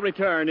Rileys will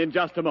return in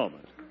just a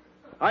moment.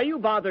 Are you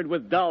bothered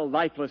with dull,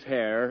 lifeless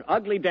hair,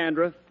 ugly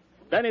dandruff?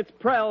 Then it's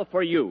Prell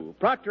for you,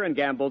 Procter &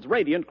 Gamble's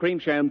Radiant Cream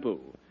Shampoo.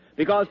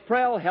 Because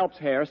Prell helps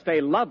hair stay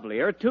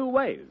lovelier 2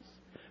 ways.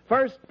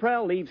 First,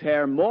 Prell leaves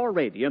hair more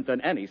radiant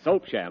than any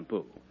soap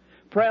shampoo.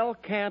 Prell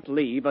can't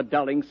leave a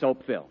dulling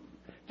soap film.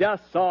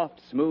 Just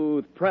soft,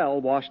 smooth,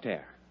 Prell washed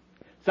hair.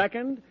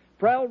 Second,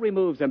 Prell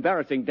removes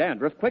embarrassing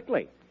dandruff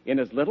quickly, in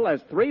as little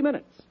as 3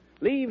 minutes.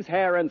 Leaves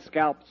hair and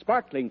scalp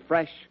sparkling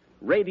fresh,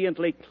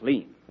 radiantly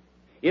clean.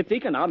 It's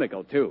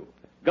economical, too.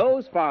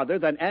 Goes farther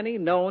than any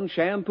known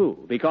shampoo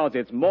because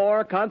it's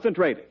more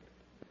concentrated.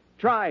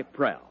 Try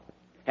Prell.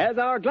 As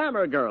our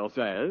glamour girl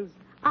says...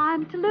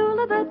 I'm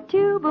Tallulah, the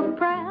tube of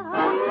Prell,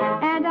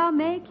 and I'll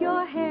make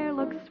your hair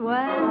look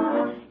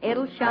swell.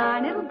 It'll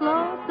shine, it'll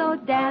glow, so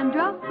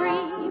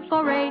dandruff-free.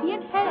 For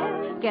radiant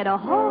hair, get a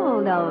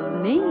hold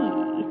of me.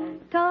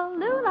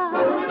 Tallulah,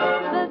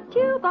 the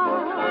tube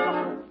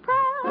of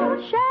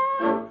Prell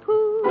shampoo.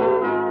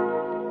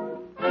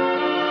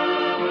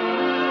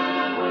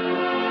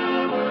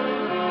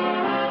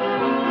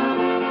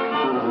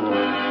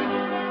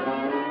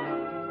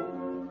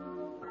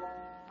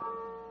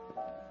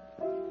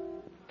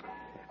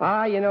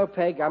 You know,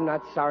 Peg, I'm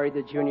not sorry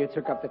that Junior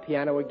took up the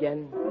piano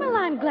again. Well,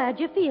 I'm glad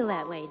you feel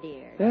that way,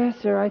 dear. Yes,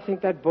 sir, I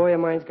think that boy of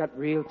mine's got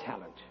real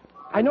talent.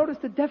 I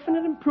noticed a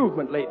definite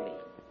improvement lately.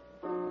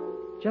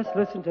 Just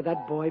listen to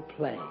that boy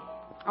play.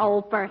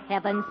 Oh, for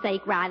heaven's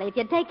sake, Riley, if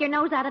you'd take your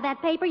nose out of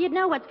that paper, you'd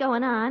know what's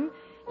going on.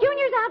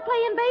 Junior's out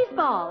playing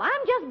baseball.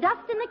 I'm just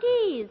dusting the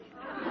keys.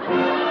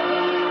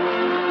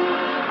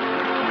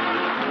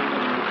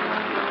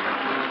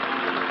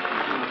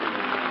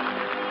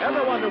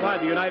 Ever wonder why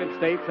the United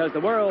States has the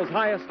world's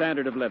highest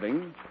standard of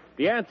living?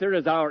 The answer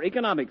is our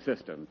economic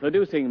system,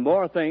 producing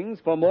more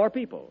things for more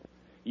people.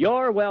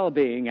 Your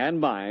well-being and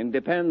mine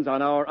depends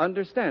on our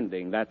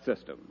understanding that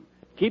system,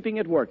 keeping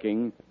it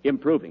working,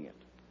 improving it.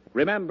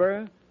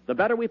 Remember, the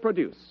better we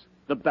produce,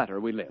 the better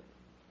we live.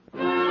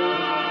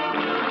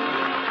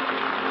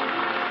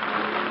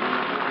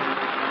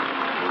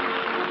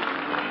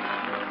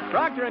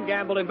 Procter &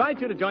 Gamble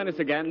invites you to join us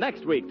again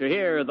next week to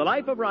hear The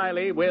Life of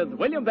Riley with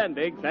William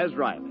Bendix as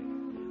Riley.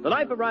 The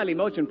Life of Riley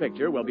motion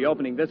picture will be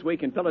opening this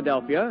week in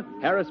Philadelphia,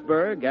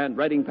 Harrisburg, and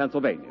Reading,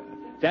 Pennsylvania,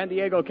 San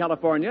Diego,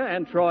 California,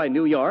 and Troy,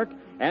 New York,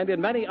 and in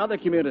many other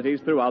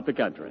communities throughout the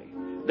country.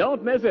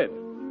 Don't miss it.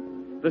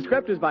 The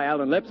script is by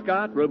Alan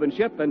Lipscott, Reuben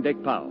Shipp, and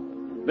Dick Powell.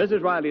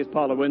 Mrs. Riley is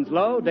Paula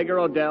Winslow. Digger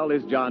Odell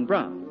is John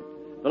Brown.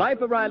 The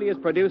Life of Riley is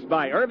produced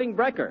by Irving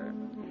Brecker.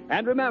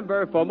 And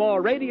remember, for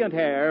more radiant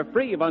hair,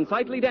 free of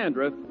unsightly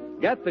dandruff,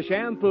 get the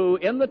shampoo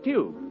in the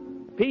tube.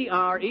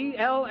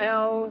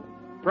 P-R-E-L-L,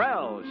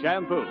 Prell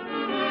Shampoo.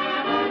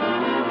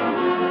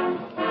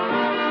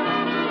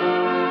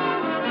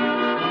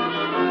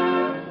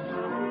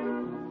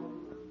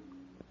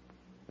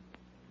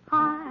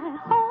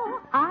 Hi-ho,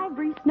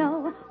 Ivory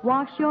Snow,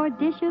 wash your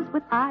dishes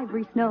with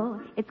Ivory Snow.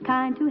 It's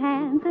kind to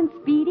hands and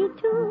speedy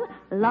too.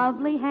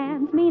 Lovely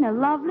hands mean a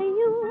lovely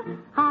you.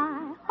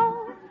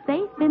 Hi-ho,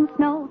 safe in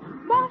snow.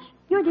 Wash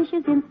your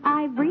dishes in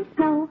Ivory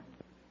Snow.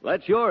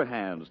 Let your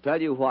hands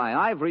tell you why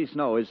Ivory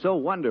Snow is so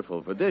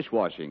wonderful for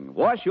dishwashing.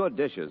 Wash your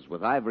dishes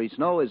with Ivory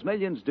Snow as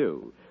millions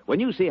do. When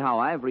you see how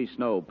Ivory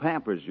Snow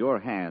pampers your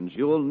hands,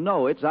 you'll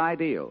know it's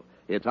ideal.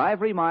 It's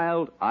Ivory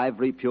Mild,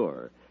 Ivory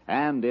Pure,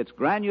 and it's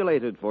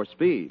granulated for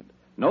speed.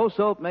 No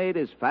soap made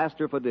is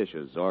faster for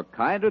dishes or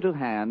kinder to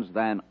hands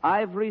than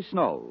Ivory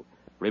Snow.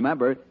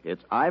 Remember,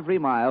 it's Ivory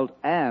Mild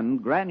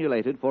and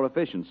granulated for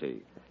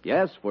efficiency.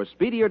 Yes, for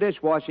speedier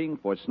dishwashing,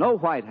 for snow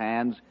white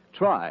hands,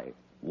 try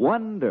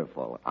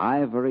wonderful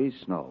Ivory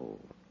Snow.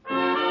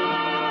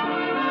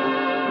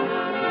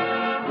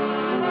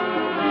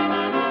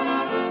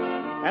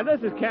 And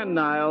this is Ken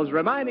Niles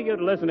reminding you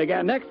to listen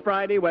again next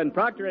Friday when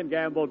Procter &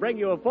 Gamble bring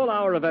you a full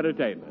hour of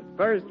entertainment.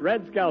 First,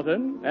 Red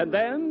Skelton, and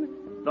then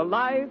The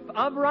Life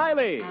of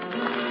Riley.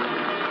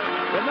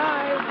 Good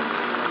night.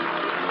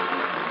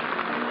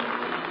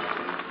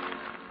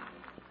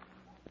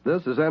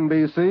 This is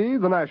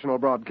NBC, the national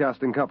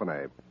broadcasting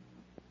company.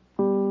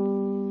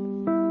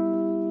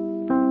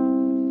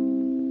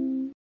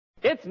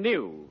 It's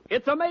new.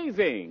 It's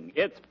amazing.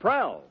 It's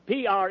Prell,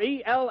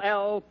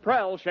 P-R-E-L-L,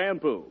 Prell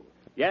shampoo.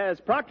 Yes,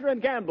 Procter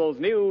 & Gamble's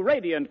new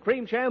Radiant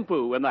Cream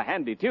Shampoo in the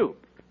handy tube.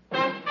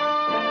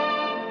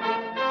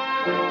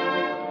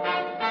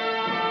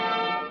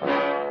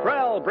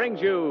 Prell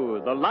brings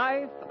you The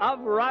Life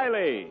of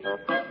Riley.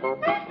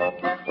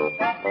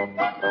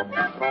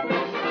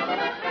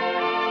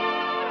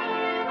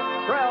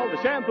 Prell,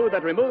 the shampoo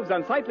that removes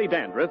unsightly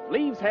dandruff,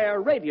 leaves hair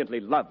radiantly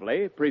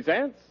lovely,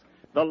 presents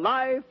The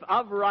Life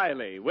of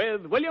Riley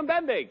with William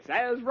Bendix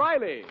as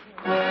Riley.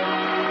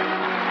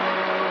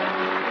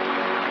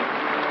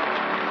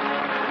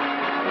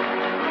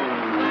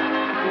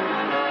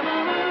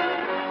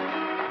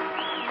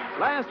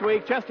 Last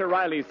week, Chester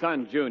Riley's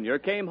son, Junior,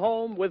 came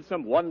home with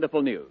some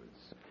wonderful news.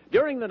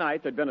 During the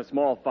night, there'd been a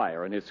small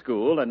fire in his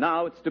school, and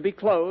now it's to be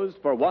closed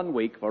for 1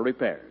 week for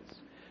repairs.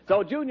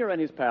 So Junior and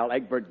his pal,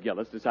 Egbert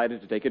Gillis,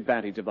 decided to take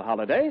advantage of the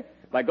holiday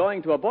by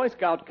going to a Boy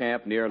Scout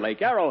camp near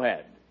Lake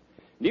Arrowhead.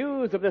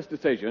 News of this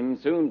decision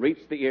soon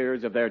reached the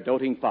ears of their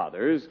doting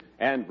fathers,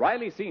 and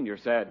Riley Sr.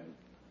 said,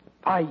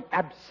 I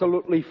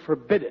absolutely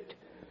forbid it.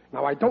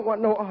 Now, I don't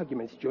want no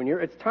arguments, Junior.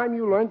 It's time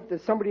you learned that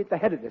there's somebody at the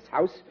head of this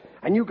house,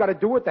 and you got to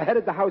do what the head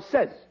of the house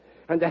says.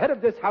 And the head of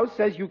this house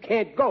says you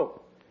can't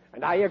go.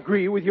 And I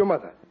agree with your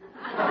mother.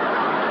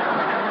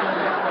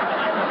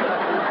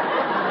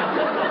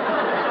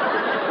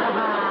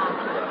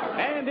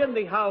 And in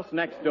the house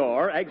next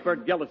door,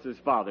 Egbert Gillis's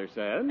father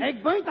said,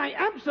 Egbert, I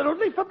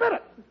absolutely forbid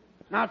it.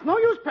 Now, it's no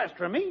use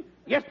pestering me.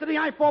 Yesterday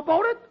I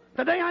forbade it.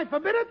 Today I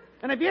forbid it.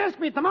 And if you ask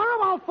me tomorrow,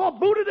 I'll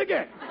forbode it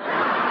again.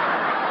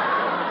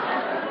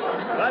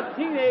 But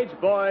teenage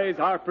boys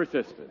are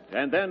persistent.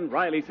 And then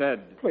Riley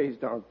said, Please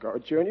don't go,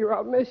 Junior.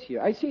 I'll miss you.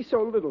 I see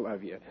so little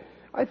of you.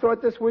 I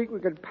thought this week we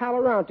could pal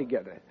around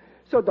together.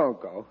 So don't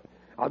go.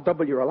 I'll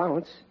double your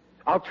allowance.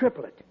 I'll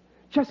triple it.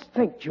 Just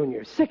think,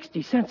 Junior,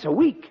 60 cents a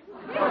week.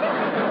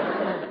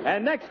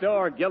 And next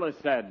door, Gillis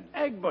said,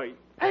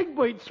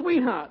 Egbert,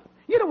 sweetheart,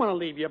 you don't want to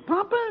leave your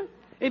papa.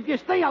 If you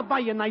stay, I'll buy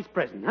you a nice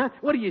present, huh?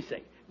 What do you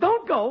say?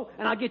 Don't go,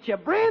 and I'll get you a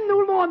brand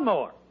new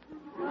lawnmower.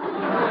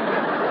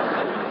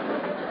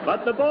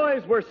 But the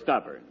boys were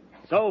stubborn.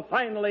 So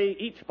finally,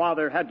 each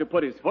father had to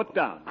put his foot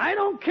down. I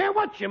don't care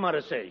what your mother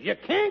says. You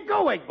can't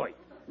go, Egbert.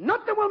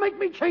 Nothing will make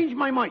me change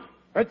my mind.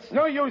 It's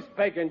no use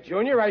begging,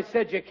 Junior. I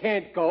said you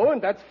can't go, and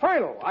that's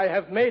final. I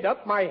have made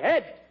up my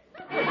head.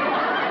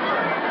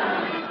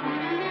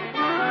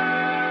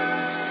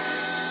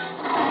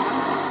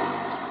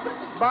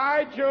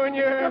 Bye,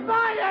 Junior.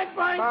 Goodbye,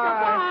 Egbert.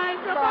 Bye.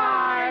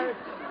 Goodbye.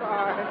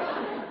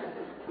 Bye.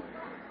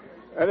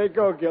 There they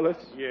go, Gillis.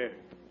 Yeah.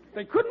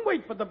 They couldn't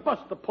wait for the bus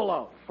to pull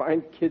out.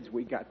 Fine kids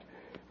we got.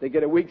 They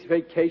get a week's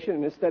vacation,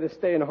 and instead of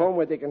staying home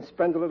where they can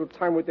spend a little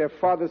time with their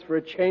fathers for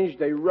a change,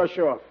 they rush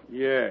off.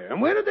 Yeah.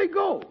 And where did they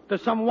go? To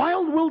some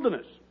wild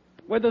wilderness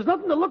where there's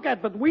nothing to look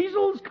at but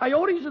weasels,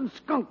 coyotes, and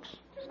skunks.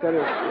 Instead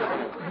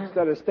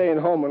of staying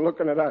home and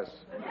looking at us.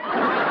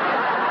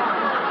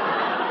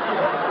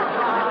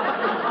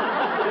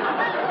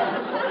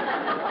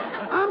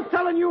 I'm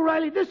telling you,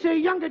 Riley, this here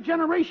younger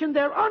generation,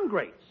 they're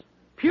ungrades.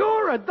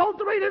 Pure,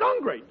 adulterated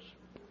ungrades.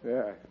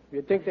 Yeah.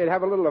 You'd think they'd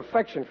have a little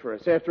affection for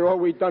us after all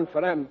we've done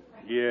for them.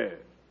 Yeah.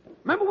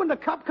 Remember when the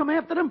cop come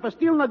after them for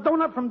stealing a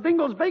donut from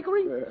Dingo's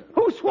Bakery? Yeah.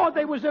 Who swore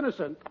they was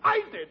innocent?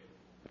 I did.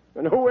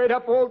 And who ate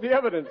up all the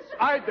evidence?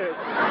 I did.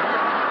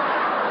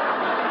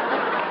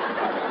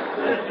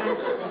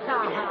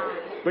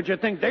 But you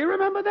think they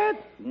remember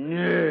that?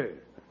 No.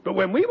 But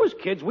when we was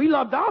kids, we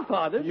loved our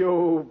fathers.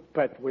 You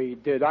bet we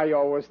did. I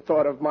always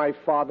thought of my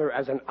father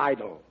as an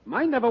idol.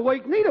 Mine never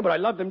waked neither, but I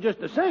loved him just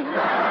the same.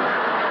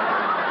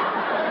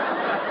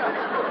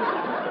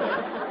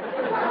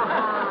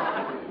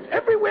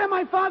 Everywhere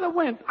my father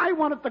went, I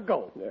wanted to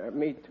go. Yeah,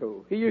 me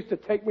too. He used to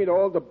take me to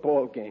all the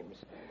ball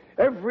games.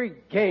 Every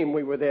game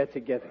we were there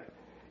together.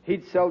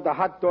 He'd sell the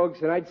hot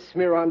dogs, and I'd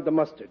smear on the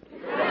mustard.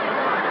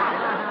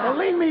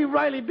 Believe me,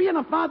 Riley, being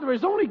a father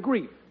is only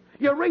grief.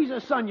 You raise a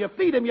son, you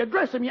feed him, you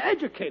dress him, you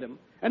educate him.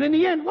 And in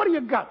the end, what do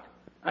you got?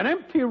 An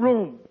empty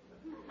room.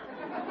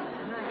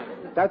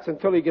 That's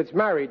until he gets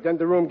married. Then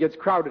the room gets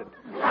crowded.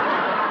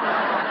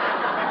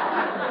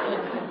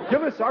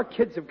 Gillis, our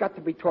kids have got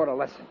to be taught a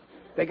lesson.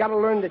 They got to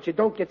learn that you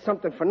don't get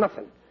something for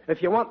nothing.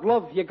 If you want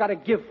love, you got to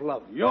give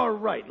love. You're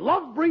right.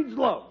 Love breeds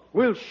love.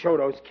 We'll show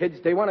those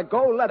kids. They want to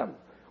go, let them.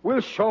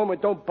 We'll show them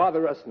it don't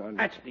bother us none.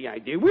 That's the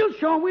idea. We'll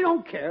show them we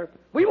don't care.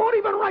 We won't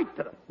even write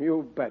to them.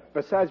 You bet.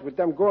 Besides, with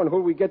them going,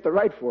 who'll we get to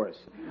write for us?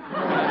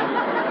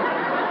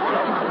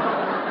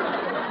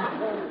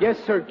 Yes,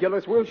 sir,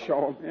 Gillis, we'll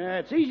show them. Yeah,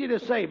 it's easy to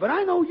say, but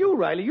I know you,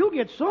 Riley. You'll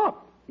get soft.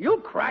 You'll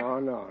crack.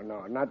 Oh, no,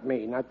 not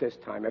me. Not this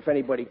time. If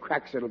anybody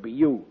cracks, it'll be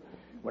you.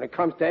 When it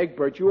comes to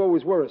Egbert, you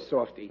always were a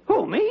softy.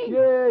 Who, me?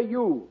 Yeah,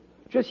 you.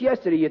 Just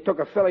yesterday, you took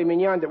a filet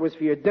mignon that was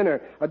for your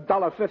dinner,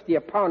 $1.50 a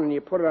pound, and you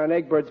put it on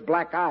Egbert's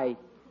black eye.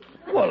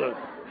 Well,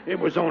 it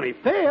was only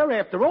fair.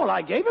 After all,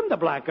 I gave him the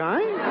black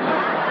eye.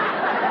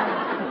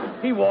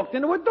 He walked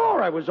into a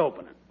door I was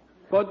opening.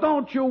 But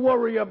don't you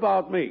worry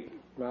about me.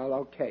 Well,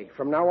 okay.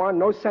 From now on,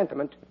 no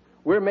sentiment.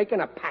 We're making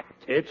a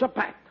pact. It's a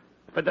pact.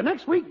 For the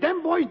next week,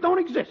 them boys don't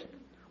exist.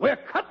 We're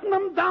cutting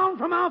them down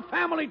from our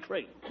family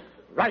tree.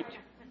 Right.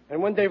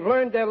 And when they've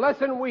learned their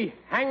lesson, we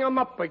hang them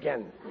up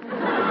again.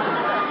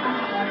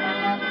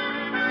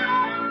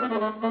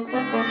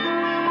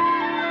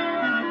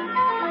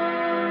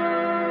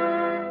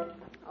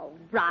 Oh,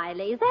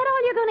 Riley, is that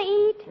all you're going to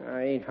eat?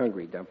 I ain't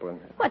hungry, Dumpling.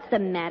 What's the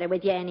matter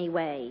with you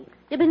anyway?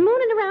 You've been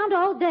mooning around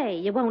all day.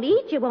 You won't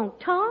eat, you won't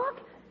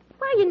talk.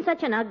 Why are you in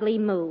such an ugly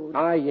mood?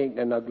 I ain't in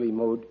an ugly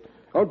mood.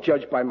 Don't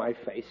judge by my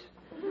face.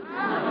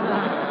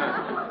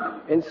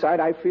 Inside,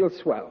 I feel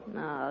swell.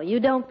 No, you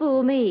don't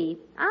fool me.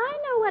 I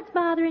know what's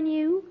bothering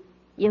you.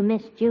 You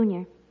miss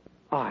Junior.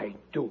 I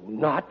do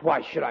not.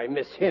 Why should I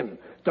miss him?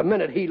 The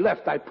minute he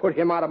left, I put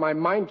him out of my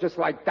mind just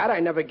like that. I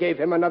never gave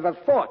him another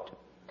thought.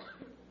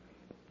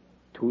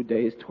 2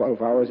 days,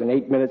 12 hours, and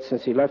 8 minutes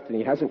since he left, and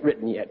he hasn't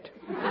written yet.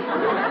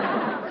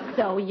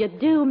 So you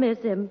do miss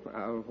him.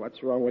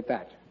 What's wrong with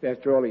that?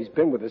 After all, he's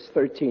been with us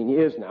 13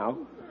 years now.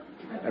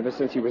 Ever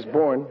since he was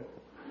born.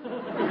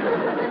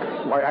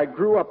 Why, I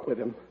grew up with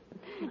him.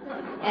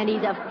 And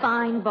he's a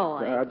fine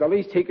boy. The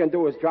least he can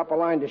do is drop a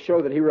line to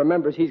show that he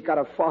remembers he's got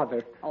a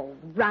father. Oh,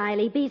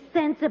 Riley, be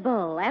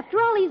sensible. After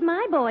all, he's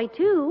my boy,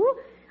 too.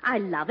 I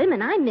love him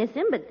and I miss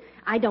him, but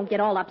I don't get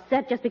all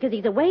upset just because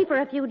he's away for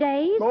a few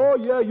days. Oh,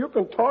 yeah, you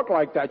can talk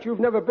like that. You've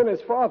never been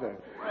his father.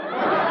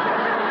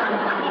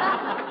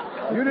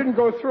 You didn't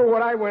go through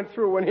what I went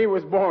through when he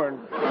was born.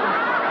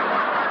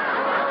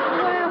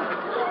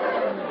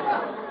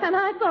 And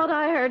I thought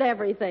I heard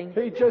everything.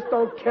 He just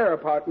don't care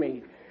about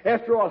me.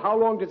 After all, how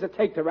long does it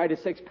take to write a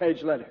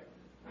 6-page letter?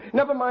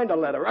 Never mind a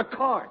letter, a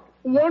card.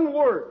 One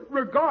word,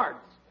 regards.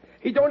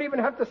 He don't even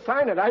have to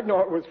sign it. I'd know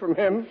it was from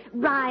him.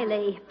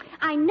 Riley,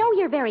 I know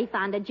you're very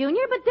fond of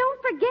Junior, but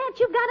don't forget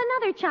you've got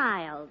another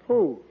child.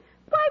 Who?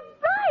 Why,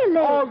 Riley.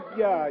 Oh,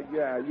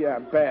 yeah,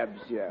 Babs,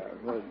 yeah.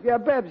 Well, yeah,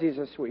 Babs is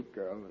a sweet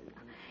girl.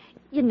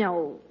 You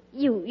know,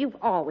 you've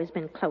always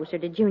been closer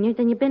to Junior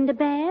than you've been to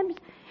Babs.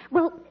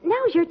 Well,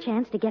 now's your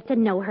chance to get to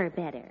know her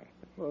better.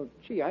 Well,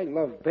 gee, I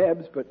love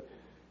Babs, but...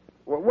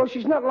 Well,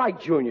 she's not like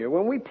Junior.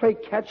 When we play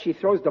catch, she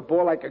throws the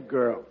ball like a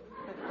girl.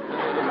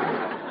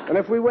 And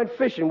if we went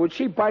fishing, would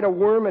she bite a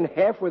worm in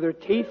half with her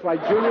teeth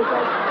like Junior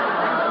does?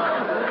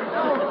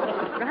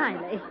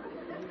 Riley.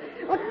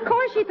 Well, of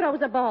course she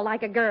throws a ball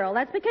like a girl.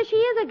 That's because she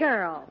is a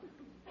girl.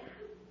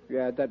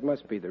 Yeah, that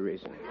must be the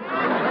reason.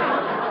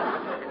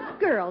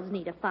 Girls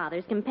need a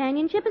father's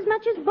companionship as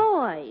much as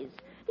boys.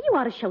 You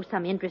ought to show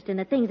some interest in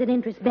the things that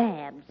interest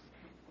Babs.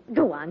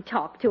 Go on,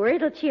 talk to her.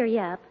 It'll cheer you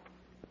up.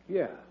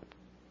 Yeah.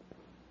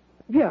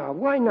 Yeah,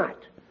 why not?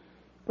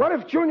 What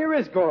if Junior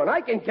is gone? I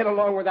can get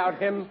along without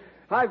him.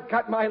 I've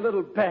got my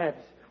little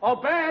Babs. Oh,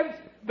 Babs!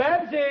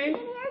 Babsy! Here,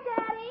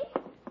 Daddy.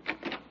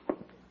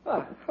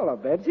 Oh, hello,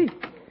 Babsy.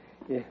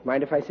 You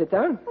mind if I sit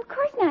down? Of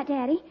course not,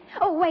 Daddy.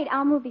 Oh, wait,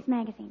 I'll move these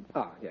magazines.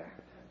 Oh, yeah.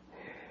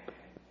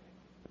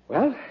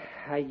 Well,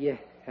 I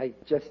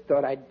just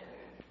thought I'd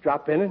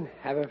drop in and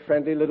have a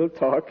friendly little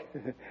talk.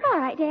 All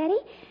right, Daddy.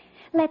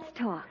 Let's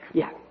talk.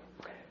 Yeah.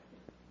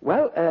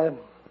 Well,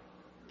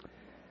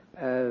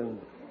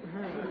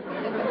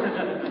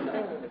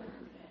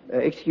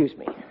 excuse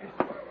me.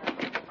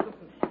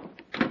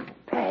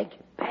 Peg.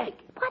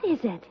 What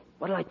is it?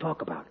 What'll I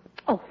talk about?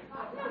 Oh,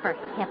 for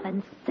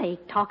heaven's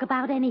sake, talk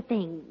about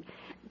anything.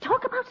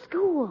 Talk about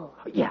school.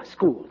 Yeah,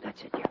 school.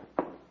 That's it, yeah.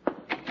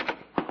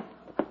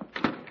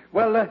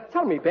 Well,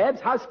 tell me,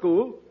 Babs, how's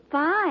school?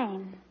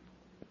 Fine.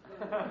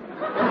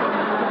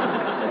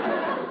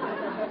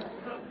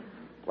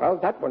 Well,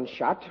 that one's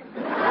shot.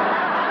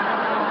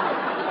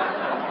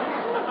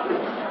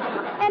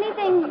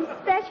 Anything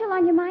special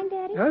on your mind,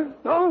 Daddy? Huh?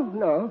 Oh,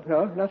 no,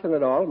 nothing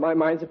at all. My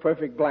mind's a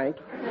perfect blank.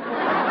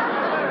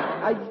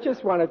 I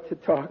just wanted to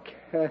talk.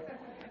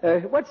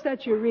 What's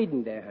that you're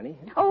reading there, honey?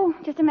 Oh,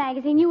 just a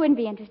magazine. You wouldn't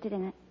be interested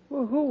in it.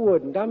 Well, who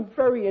wouldn't? I'm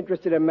very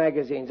interested in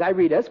magazines. I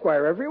read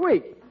Esquire every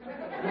week.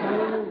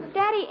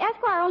 Daddy,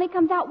 Esquire only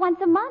comes out once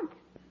a month.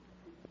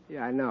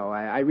 Yeah, I know.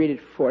 I read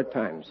it 4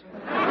 times.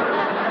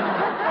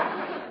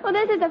 Well,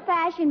 this is a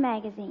fashion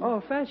magazine. Oh,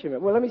 fashion.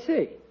 Well, let me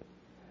see.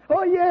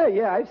 Oh,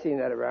 yeah, I've seen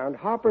that around.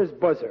 Harper's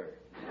Buzzer.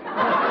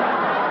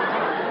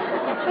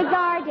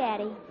 Bazaar,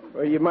 Daddy.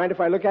 Well, you mind if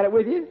I look at it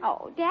with you?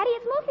 Oh, Daddy,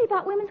 it's mostly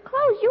about women's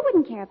clothes. You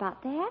wouldn't care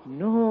about that.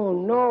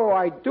 No,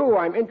 I do.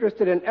 I'm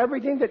interested in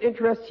everything that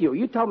interests you.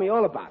 You tell me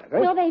all about it, eh?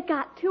 Well, they've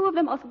got 2 of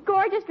the most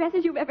gorgeous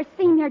dresses you've ever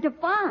seen. They're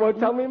divine. Well,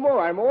 tell me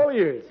more. I'm all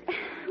ears.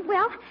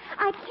 Well,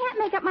 I can't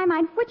make up my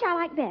mind which I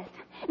like best.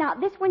 Now,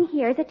 this one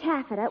here is a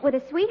taffeta with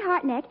a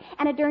sweetheart neck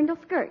and a dirndl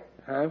skirt.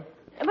 Huh?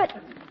 But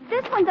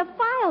this one's a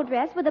file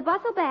dress with a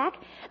bustle back,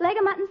 leg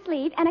of mutton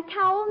sleeve, and a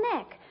cowl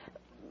neck.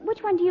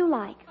 Which one do you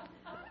like?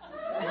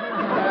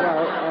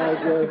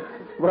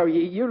 Well,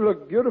 you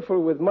look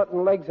beautiful with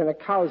mutton legs and a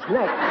cow's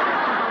neck.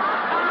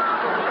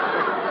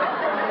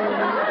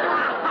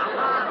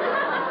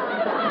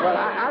 Well,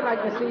 I'd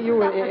like to see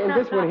you in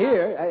this one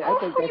here. I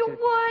think that's you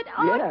would?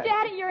 Oh, yeah.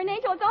 Daddy, you're an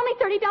angel. It's only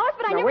 $30,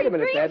 but I Now, never wait a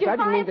minute, dreamed Dad. I you'd didn't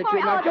buy mean it that for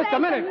you... me. Now, Oh, just a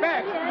thank minute, you.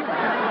 Babs.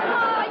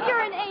 Oh, you're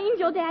an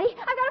angel, Daddy.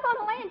 I got up on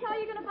the way and tell you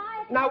you're going to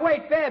buy it. Now,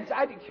 wait, Babs.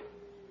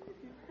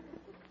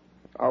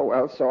 Oh,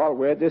 well, so I'll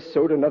wear this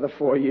suit another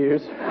 4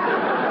 years.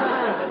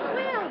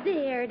 Well,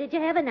 dear, did you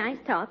have a nice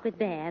talk with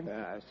Babs?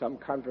 Some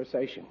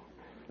conversation.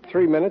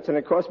 3 minutes, and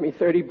it cost me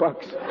 $30.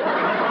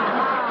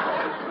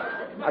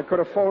 I could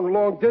have phoned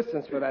long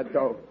distance for that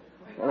dough.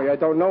 Only I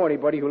don't know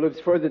anybody who lives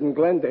further than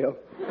Glendale.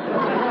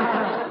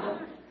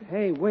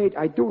 Hey, wait,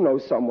 I do know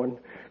someone.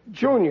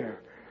 Junior.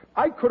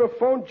 I could have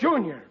phoned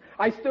Junior.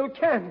 I still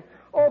can.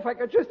 Oh, if I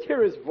could just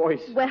hear his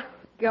voice. Well,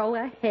 go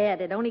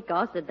ahead. It only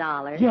costs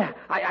 $1. Yeah,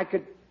 I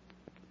could...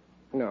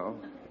 No,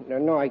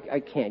 I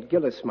can't.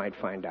 Gillis might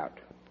find out.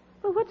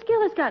 Well, what's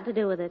Gillis got to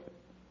do with it?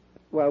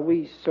 Well,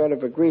 we sort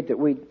of agreed that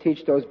we'd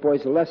teach those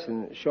boys a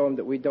lesson, show them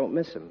that we don't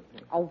miss them.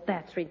 Oh,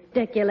 that's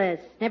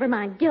ridiculous. Never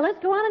mind Gillis.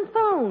 Go on and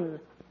phone.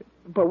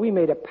 But we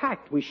made a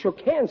pact. We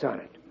shook hands on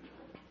it.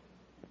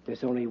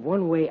 There's only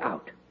one way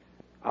out.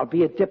 I'll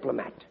be a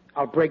diplomat.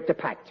 I'll break the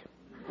pact.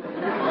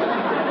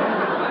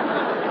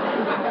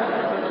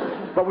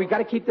 But we got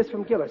to keep this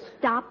from Gillis.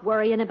 Stop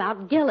worrying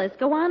about Gillis.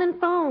 Go on and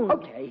phone.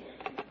 Okay.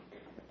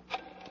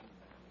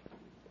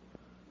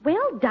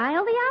 Well,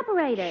 dial the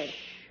operator. Shh.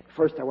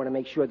 First, I want to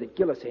make sure that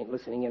Gillis ain't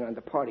listening in on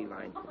the party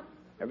line.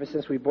 Ever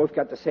since we both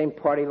got the same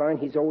party line,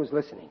 he's always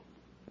listening.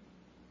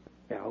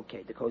 Yeah,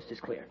 okay, the coast is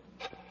clear.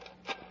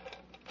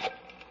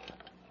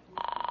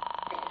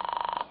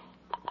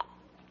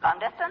 Long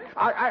distance?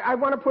 I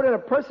want to put in a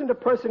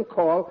person-to-person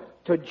call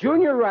to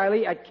Junior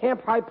Riley at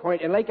Camp High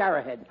Point in Lake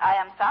Arrowhead. I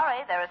am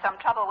sorry. There is some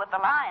trouble with the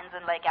lines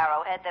in Lake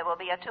Arrowhead. There will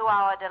be a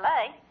 2-hour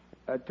delay.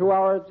 2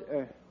 hours?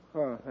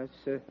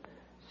 That's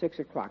 6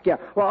 o'clock. Yeah.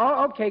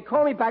 Well, okay.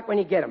 Call me back when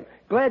you get him.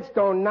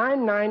 Gladstone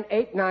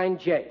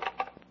 9989J.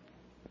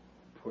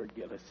 Poor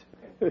Gillis.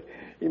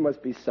 He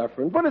must be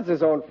suffering, but it's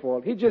his own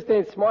fault. He just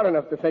ain't smart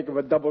enough to think of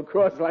a double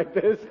cross like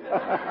this.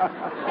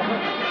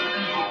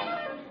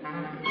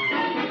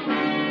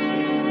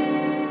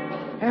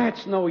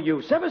 That's no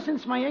use. Ever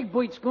since my egg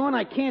boy's gone,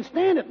 I can't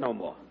stand it no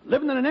more.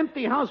 Living in an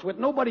empty house with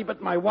nobody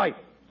but my wife.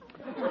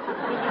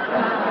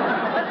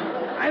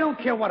 I don't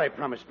care what I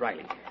promised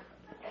Riley.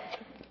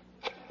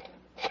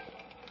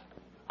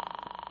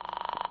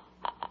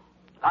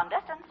 Long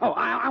distance? Oh,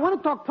 I want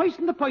to talk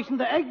person to person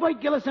to Egg Boy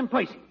Gillis in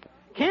person.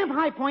 Camp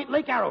High Point,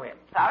 Lake Arrowhead.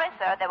 Sorry,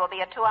 sir. There will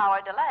be a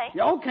 2-hour delay.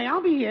 Yeah, okay,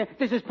 I'll be here.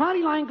 This is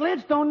Party Line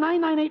Gladstone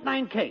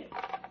 9989K.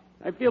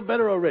 I feel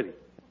better already.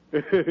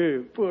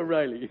 Poor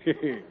Riley.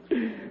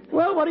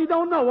 Well, what he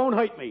don't know won't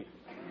hurt me.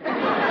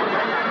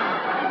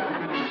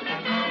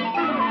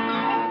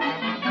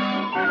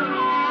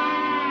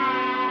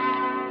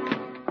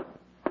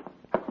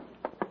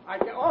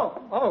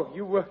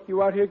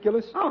 You out here,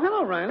 Gillis? Oh,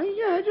 hello, Riley.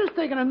 Yeah, just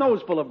taking a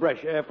nose full of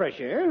fresh air.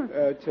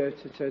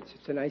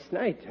 It's a nice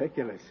night, huh,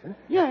 Gillis? Huh?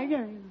 Yeah.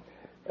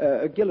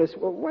 Gillis,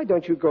 well, why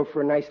don't you go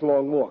for a nice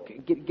long walk?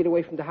 Get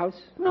away from the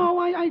house? No,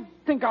 I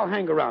think I'll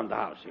hang around the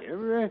house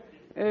here.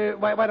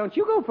 Why don't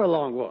you go for a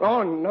long walk?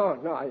 Oh,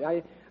 no.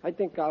 I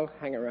think I'll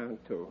hang around,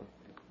 too.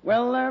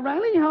 Well,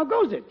 Riley, how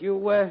goes it?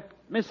 You,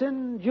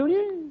 missing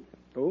Junior?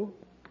 Who?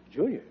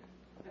 Junior?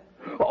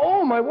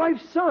 Oh, my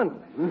wife's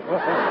son.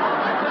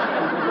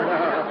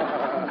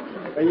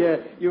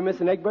 You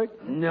missing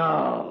Egbert?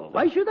 No.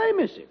 Why should I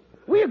miss him?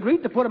 We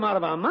agreed to put him out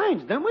of our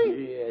minds, didn't we?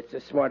 Yeah, it's the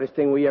smartest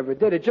thing we ever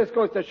did. It just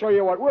goes to show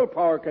you what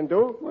willpower can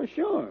do. Well,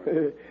 sure.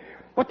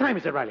 What time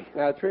is it, Riley?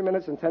 3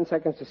 minutes and 10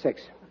 seconds to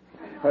 6.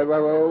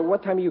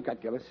 What time you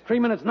got, Gillis? 3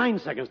 minutes, 9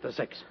 seconds to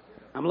 6.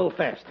 I'm a little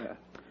fast.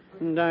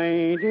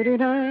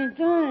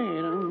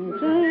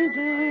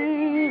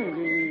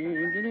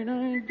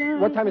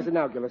 What time is it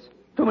now, Gillis?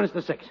 2 minutes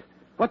to 6.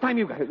 What time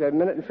you got? 1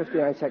 minute and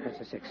 59 seconds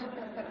to 6.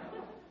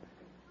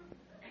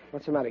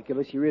 What's the matter,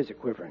 Gillis? Your ears are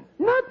quivering.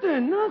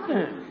 Nothing.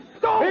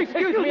 Oh,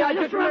 excuse me. I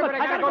just remembered.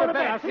 I gotta go to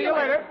bed. I'll see you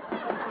later.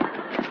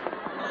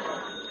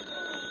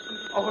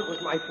 Oh, it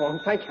was my phone.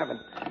 Thank heaven.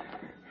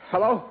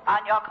 Hello?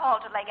 On your call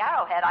to Lake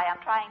Arrowhead, I am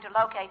trying to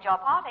locate your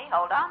party.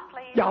 Hold on,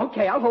 please. Yeah,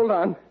 okay. I'll hold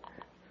on.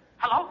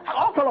 Hello?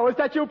 Hello? Hello, is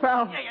that you,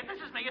 pal? Yeah,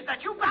 this is me. Is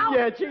that you, pal?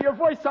 Yeah, gee, your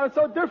voice sounds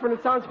so different.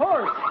 It sounds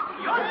hoarse.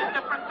 Yours is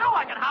different, too.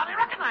 I can hardly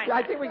recognize Yeah,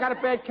 I it. think we got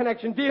a bad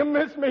connection. Do you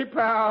miss me,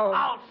 pal?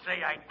 I'll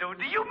say I do.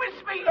 Do you miss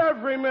me?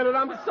 Every minute.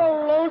 I'm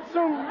so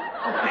lonesome.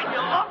 And you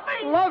love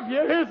me? Love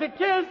you. Here's a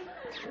kiss.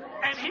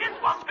 And here's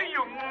one for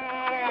you.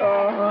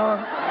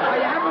 Are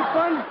you having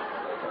fun?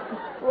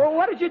 Well,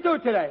 what did you do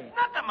today?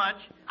 Not that much.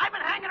 I've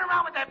been hanging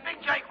around with that big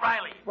Jake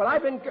Riley. Well,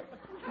 I've been...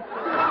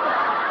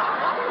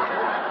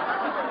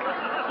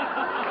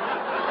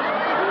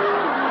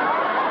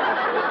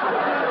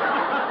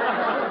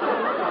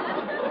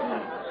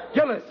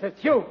 Gillis,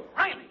 it's you.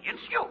 Riley,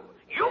 it's you.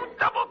 You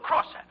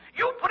double-crosser.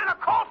 You put in a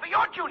call for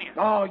your junior.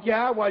 Oh,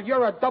 yeah? Well,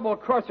 you're a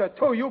double-crosser,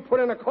 too. You put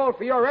in a call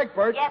for your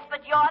Egbert. Yes,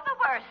 but you're the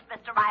worst,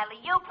 Mr. Riley.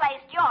 You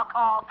placed your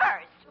call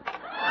first.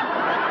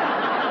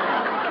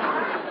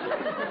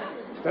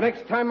 The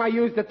next time I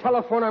use the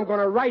telephone, I'm going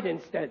to write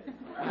instead.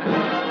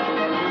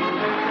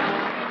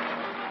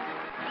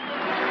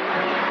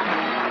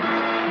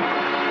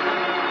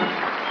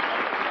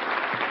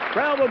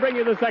 Prell will bring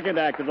you the second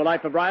act of The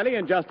Life of Riley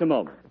in just a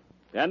moment.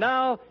 And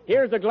now,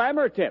 here's a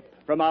glamour tip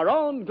from our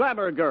own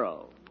glamour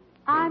girl.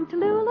 I'm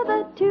Tallulah,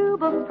 the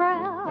tube of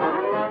Prell,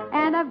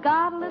 and I've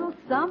got a little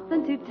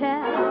something to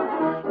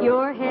tell.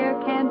 Your hair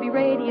can be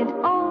radiant,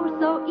 oh,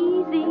 so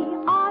easy.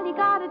 All you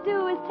gotta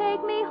do is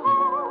take me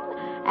home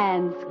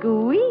and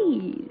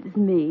squeeze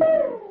me.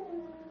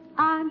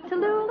 I'm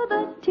Tallulah,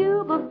 the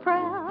tube of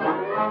Prell,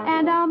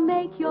 and I'll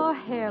make your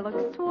hair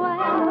look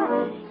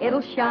swell.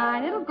 It'll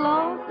shine, it'll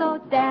glow, so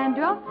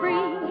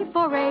dandruff-free.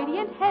 For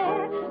radiant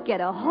hair, get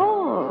a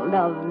hold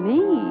of me.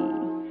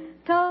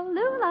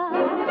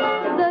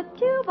 Tallulah, the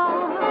tube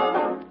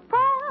of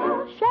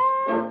Prell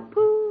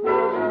shampoo.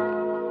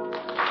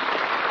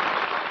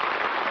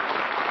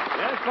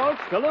 Yes,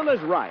 folks,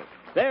 Tallulah's right.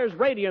 There's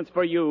radiance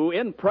for you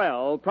in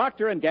Prell,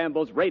 Procter &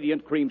 Gamble's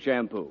Radiant Cream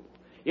Shampoo.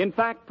 In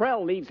fact,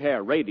 Prell leaves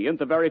hair radiant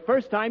the very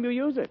first time you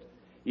use it.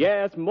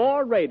 Yes,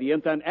 more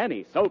radiant than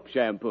any soap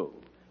shampoo.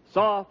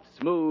 Soft,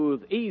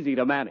 smooth, easy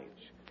to manage.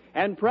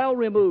 And Prell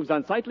removes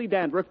unsightly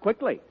dandruff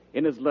quickly,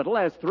 in as little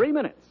as 3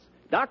 minutes.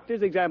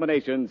 Doctor's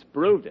examinations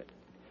proved it.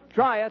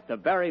 Try it the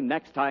very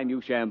next time you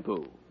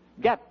shampoo.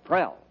 Get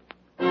Prell.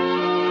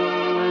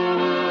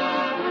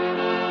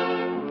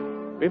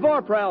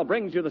 Before Prell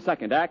brings you the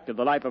second act of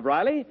The Life of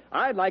Riley,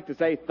 I'd like to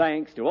say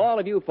thanks to all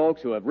of you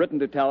folks who have written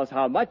to tell us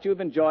how much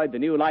you've enjoyed the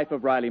new Life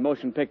of Riley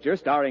motion picture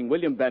starring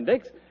William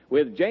Bendix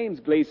with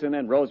James Gleason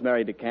and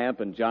Rosemary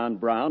DeCamp and John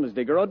Brown as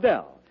Digger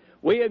Odell.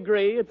 We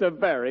agree it's a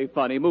very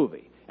funny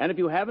movie. And if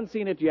you haven't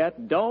seen it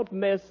yet, don't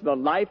miss The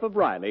Life of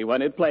Riley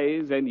when it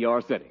plays in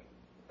your city.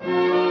 And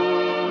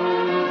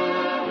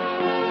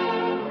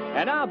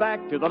now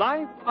back to The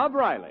Life of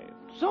Riley.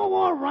 So,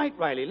 all right,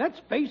 Riley, let's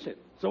face it.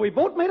 So we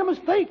both made a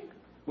mistake.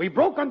 We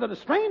broke under the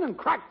strain and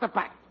cracked the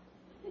pact.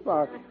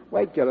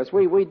 Wait, Gillis,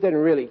 we didn't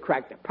really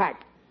crack the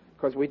pact,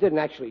 because we didn't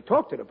actually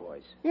talk to the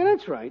boys. Yeah,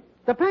 that's right.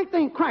 The pact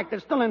ain't cracked.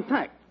 It's still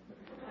intact.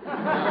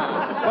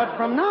 But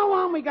from now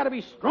on, we got to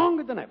be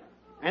stronger than ever.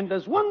 And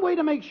there's one way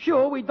to make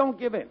sure we don't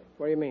give in.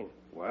 What do you mean?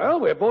 Well,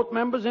 we're both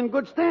members in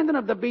good standing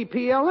of the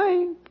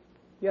BPLA.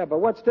 Yeah, but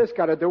what's this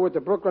got to do with the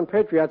Brooklyn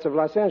Patriots of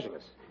Los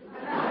Angeles?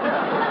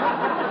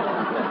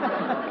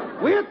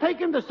 We're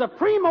taking the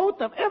supreme oath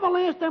of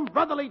everlasting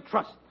brotherly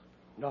trust.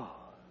 No,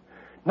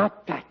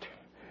 not that.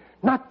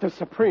 Not the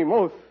supreme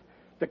oath.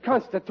 The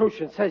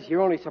Constitution says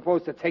you're only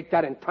supposed to take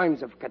that in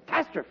times of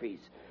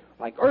catastrophes,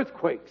 like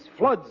earthquakes,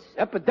 floods,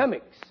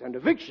 epidemics, and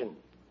eviction.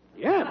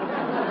 Yeah,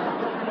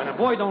 but when a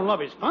boy don't love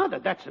his father,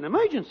 that's an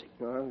emergency.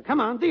 Come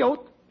on, the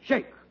oath.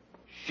 Shake.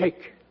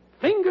 Shake.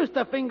 Fingers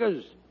to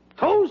fingers.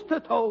 Toes to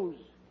toes.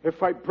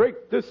 If I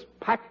break this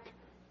pact,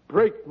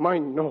 break my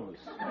nose.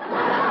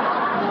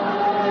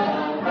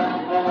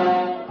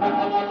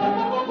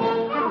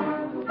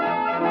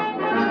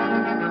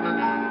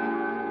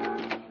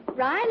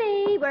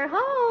 Riley, we're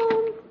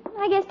home.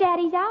 I guess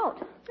Daddy's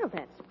out. Oh,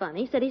 that's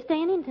funny. Said he's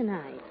staying in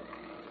tonight.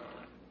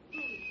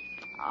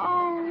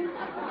 Oh,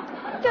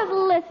 just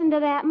listen to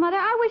that, Mother.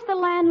 I wish the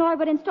landlord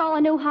would install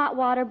a new hot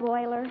water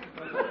boiler.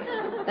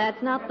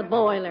 That's not the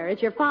boiler.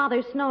 It's your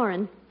father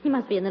snoring. He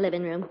must be in the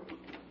living room.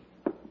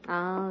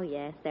 Oh,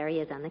 yes, there he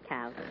is on the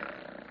couch.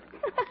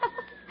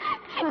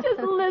 Just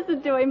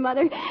listen to him,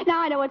 Mother. Now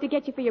I know what to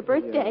get you for your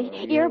birthday.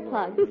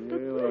 Earplugs.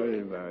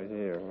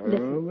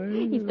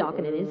 Listen, he's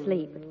talking in his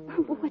sleep.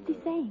 What's he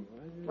saying?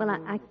 Well,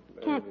 I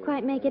can't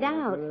quite make it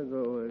out.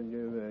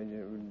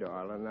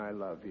 Darling, I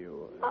love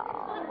you.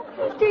 Oh,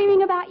 he's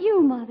dreaming about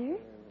you, Mother.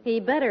 He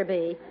better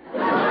be.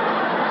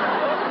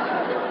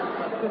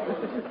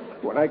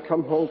 When I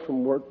come home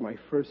from work, my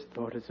first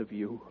thought is of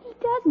you. He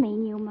does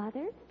mean you,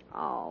 Mother.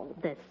 Oh,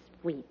 the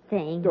sweet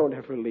thing. Don't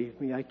ever leave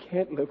me. I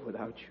can't live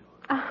without you.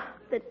 Oh,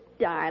 the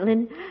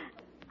darling.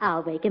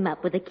 I'll wake him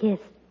up with a kiss.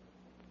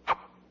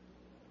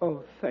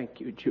 Oh,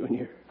 thank you,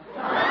 Junior.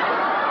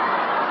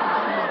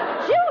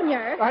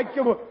 Junior?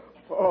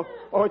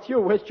 Oh, it's you.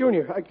 Where's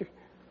Junior?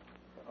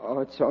 Oh,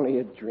 it's only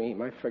a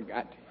dream. I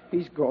forgot.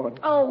 He's gone.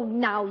 Oh,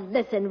 now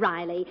listen,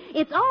 Riley.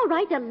 It's all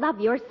right to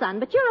love your son,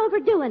 but you're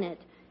overdoing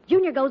it.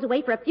 Junior goes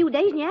away for a few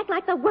days and you act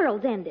like the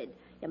world's ended.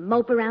 You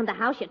mope around the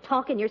house, you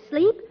talk in your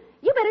sleep.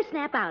 You better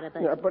snap out of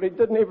it. Yeah, but he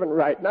didn't even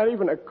write, not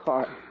even a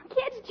card.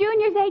 Kids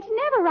Junior's age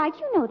never write.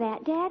 You know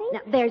that, Daddy.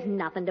 Now, there's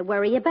nothing to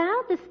worry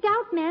about. The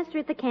scoutmaster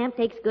at the camp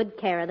takes good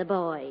care of the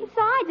boys.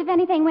 Besides, if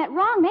anything went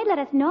wrong, they'd let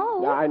us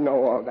know. I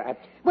know all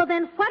that. Well,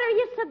 then what are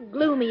you so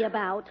gloomy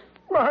about?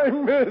 I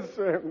miss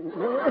him.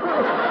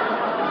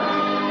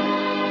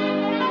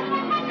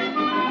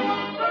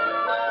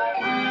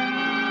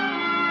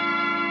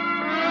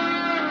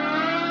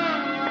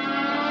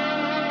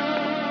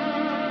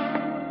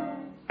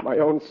 My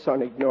own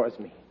son ignores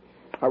me.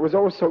 I was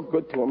always so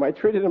good to him. I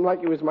treated him like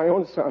he was my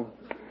own son.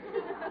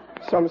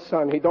 Some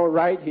son. He don't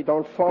write. He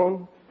don't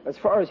phone. As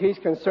far as he's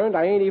concerned,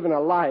 I ain't even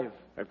alive.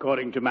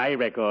 According to my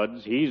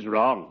records, he's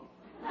wrong.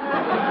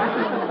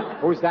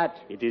 Who's that?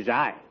 It is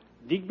I,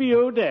 Digby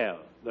Odell,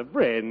 the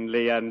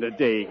friendly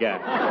undertaker.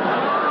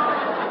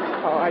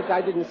 Oh,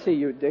 I didn't see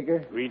you,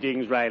 Digger.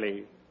 Greetings,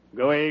 Riley.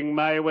 Going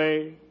my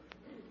way?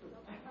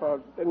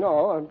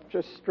 No, I'm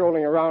just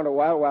strolling around a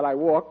while I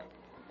walk.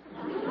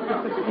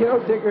 You know,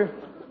 Digger,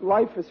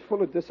 life is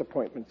full of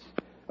disappointments.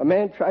 A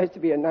man tries to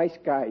be a nice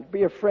guy,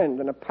 be a friend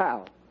and a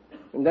pal.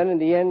 And then in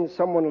the end,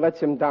 someone lets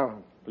him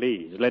down.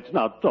 Please, let's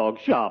not talk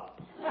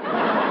shop.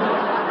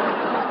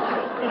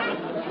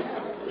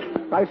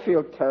 I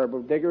feel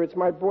terrible, Digger. It's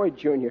my boy,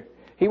 Junior.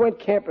 He went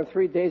camping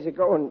 3 days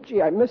ago, and,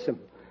 gee, I miss him.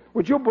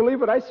 Would you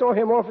believe it? I saw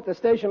him off at the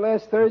station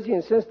last Thursday,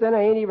 and since then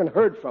I ain't even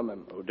heard from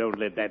him. Oh, don't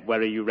let that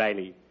worry you,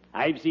 Riley.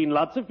 I've seen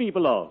lots of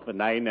people off,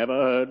 and I never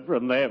heard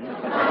from them.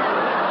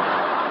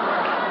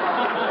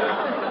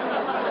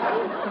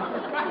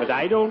 But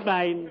I don't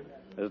mind.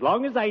 As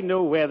long as I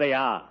know where they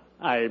are,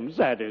 I'm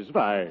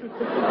satisfied.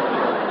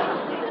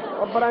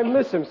 Oh, but I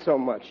miss him so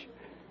much.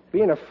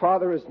 Being a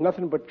father is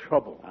nothing but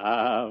trouble.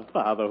 Ah,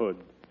 fatherhood.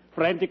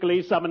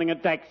 Frantically summoning a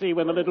taxi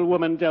when the little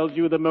woman tells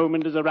you the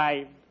moment has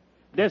arrived.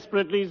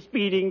 Desperately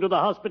speeding to the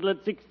hospital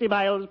at 60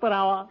 miles per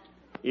hour.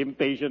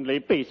 Impatiently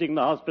pacing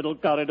the hospital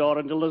corridor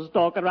until the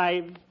stork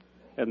arrives.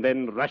 And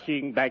then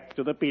rushing back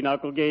to the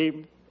pinochle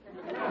game.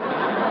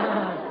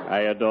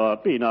 I adore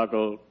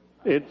pinochle.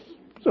 It's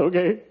so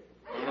gay.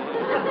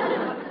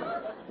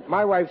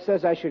 My wife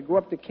says I should go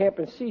up to camp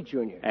and see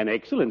Junior. An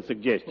excellent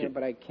suggestion. Yeah,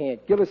 but I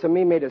can't. Gillis and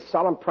me made a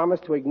solemn promise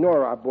to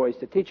ignore our boys,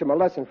 to teach them a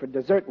lesson for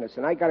desertness,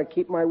 and I got to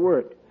keep my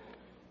word.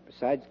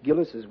 Besides,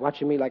 Gillis is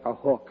watching me like a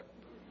hawk.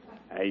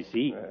 I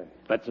see.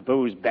 But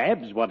suppose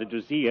Babs wanted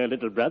to see her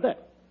little brother.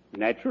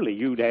 Naturally,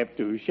 you'd have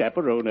to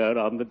chaperone her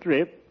on the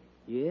trip.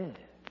 Yeah.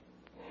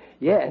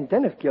 Yeah, and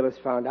then if Gillis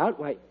found out,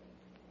 why...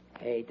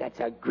 Hey, that's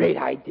a great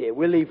idea.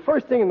 We'll leave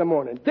first thing in the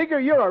morning. Digger,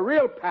 you're a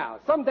real pal.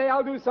 Someday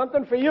I'll do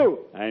something for you.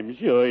 I'm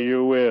sure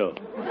you will.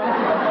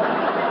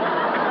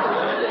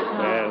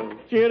 Well,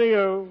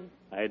 cheerio.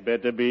 I'd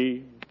better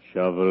be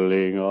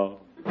shoveling off.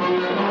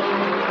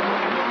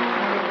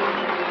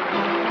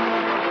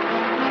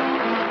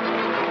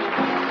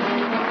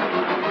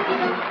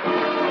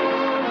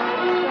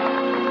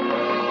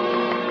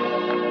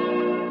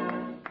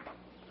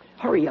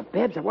 Hurry up,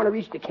 Babs. I want to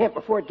reach the camp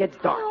before it gets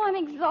dark. Oh, I'm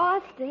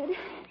exhausted.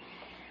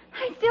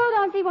 I still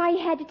don't see why he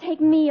had to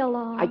take me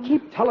along. I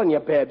keep telling you,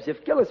 Babs,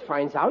 if Gillis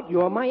finds out,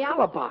 you're my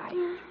alibi.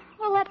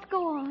 Well, let's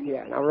go on.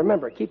 Yeah, now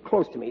remember, keep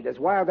close to me. There's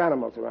wild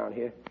animals around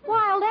here.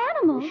 Wild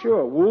animals?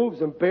 Sure,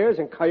 wolves and bears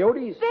and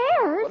coyotes.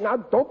 Bears? Well, now,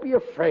 don't be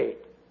afraid.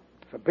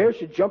 If a bear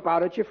should jump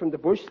out at you from the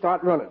bush,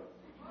 start running.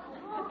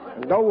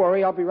 And don't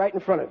worry, I'll be right in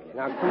front of you.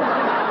 Now, come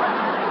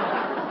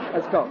on.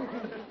 Let's go.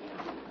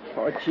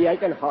 Oh, gee, I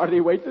can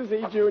hardly wait to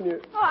see Junior.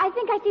 Oh, I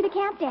think I see the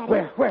camp, Daddy.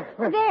 Where?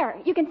 There.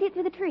 You can see it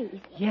through the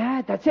trees.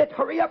 Yeah, that's it.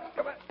 Hurry up.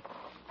 Come on.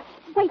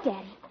 Wait,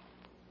 Daddy.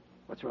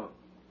 What's wrong?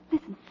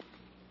 Listen.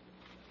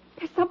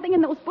 There's something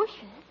in those bushes.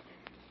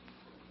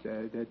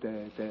 There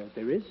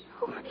is?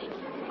 Oh,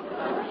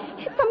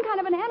 it's some kind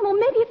of an animal.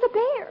 Maybe it's a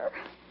bear.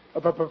 A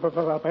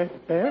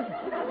bear?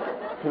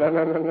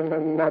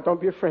 No,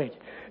 don't be afraid.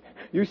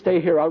 You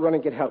stay here. I'll run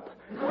and get help.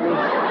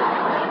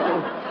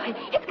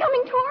 It's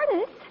coming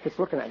toward us. It's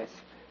looking at us.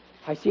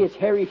 I see its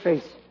hairy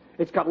face.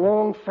 It's got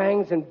long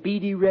fangs and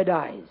beady red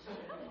eyes.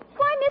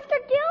 Why, Mr.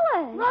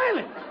 Gillis.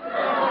 Riley!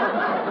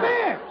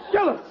 Bear!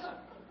 Gillis!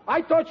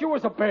 I thought you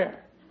was a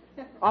bear.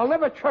 I'll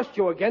never trust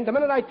you again. The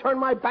minute I turn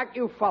my back,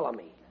 you follow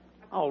me.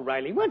 Oh,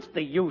 Riley, what's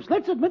the use?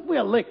 Let's admit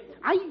we're licked.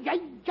 I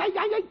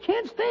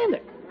can't stand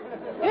it.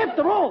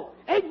 After all,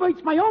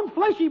 Eggwaite's my own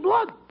fleshy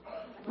blood.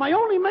 My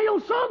only male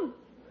son.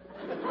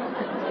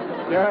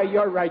 Yeah,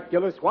 you're right,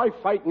 Gillis. Why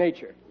fight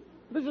nature?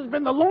 This has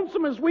been the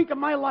lonesomest week of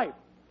my life.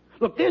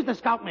 Look, there's the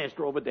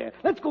scoutmaster over there.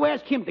 Let's go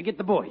ask him to get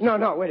the boys. No,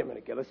 wait a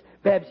minute, Gillis.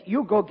 Babs,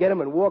 you go get him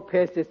and walk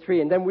past this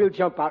tree, and then we'll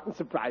jump out and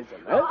surprise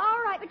him. Huh? Oh,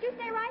 all right, but you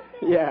stay right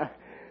there. Yeah.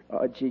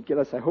 Oh, gee,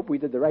 Gillis, I hope we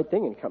did the right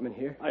thing in coming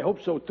here. I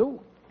hope so, too.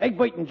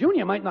 Eggwaite and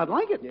Junior might not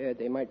like it. Yeah,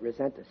 they might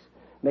resent us,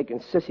 making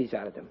sissies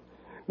out of them.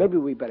 Maybe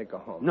we better go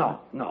home. No.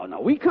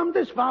 We come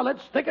this far.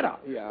 Let's stick it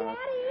out. Yeah. Daddy?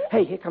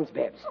 Hey, here comes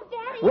Babs. Oh,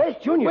 Daddy. Where's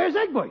Junior? Where's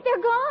Egg Boy?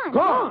 They're gone.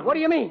 Gone? What do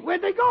you mean?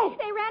 Where'd they go?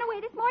 They ran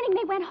away this morning.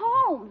 They went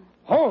home.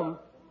 Home?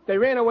 They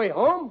ran away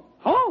home?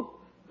 Home?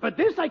 For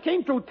this, I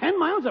came through 10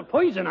 miles of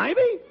poison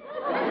ivy?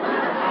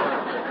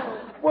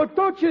 Well,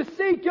 don't you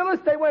see, Gillis?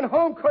 They went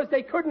home because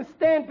they couldn't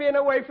stand being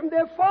away from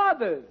their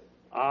fathers.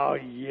 Oh,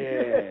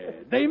 yeah.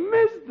 They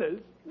missed us.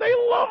 They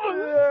love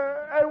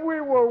us. And we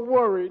were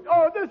worried.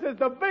 Oh, this is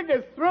the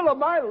biggest thrill of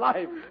my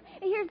life.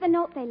 Here's the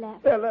note they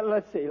left.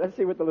 Let's see. Let's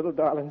see what the little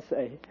darlings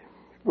say.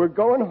 We're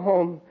going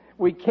home.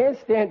 We can't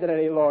stand it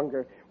any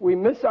longer. We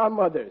miss our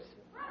mothers.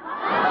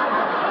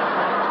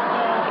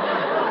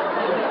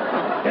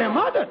 Their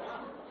mothers?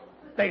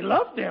 They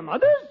love their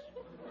mothers?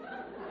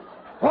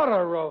 What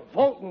a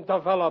revolting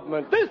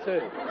development this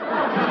is.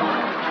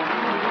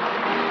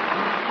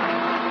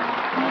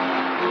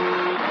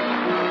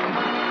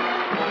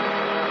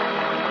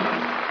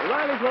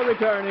 Riley's will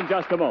return in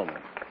just a moment.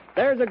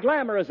 There's a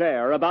glamorous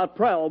air about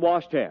Prell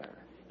washed hair.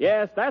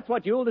 Yes, that's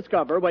what you'll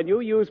discover when you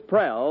use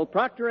Prell,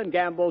 Procter &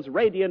 Gamble's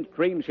Radiant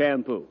Cream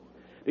Shampoo.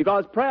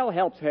 Because Prell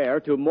helps hair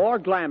to more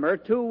glamour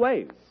two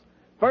ways.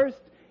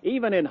 First,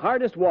 even in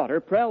hardest water,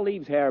 Prell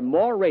leaves hair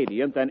more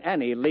radiant than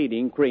any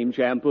leading cream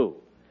shampoo.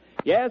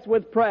 Yes,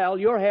 with Prell,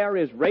 your hair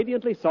is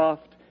radiantly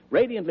soft,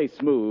 radiantly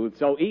smooth,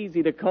 so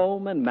easy to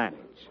comb and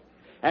manage.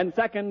 And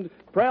second,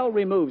 Prell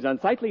removes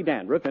unsightly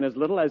dandruff in as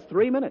little as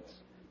 3 minutes.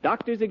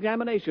 Doctors'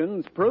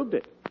 examinations proved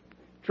it.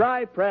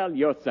 Try Prell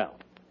yourself.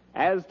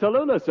 As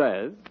Tallulah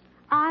says,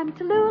 I'm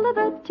Tallulah,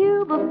 the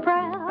tube of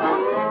Prell,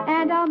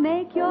 and I'll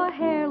make your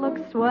hair look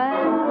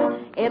swell.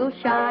 It'll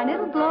shine,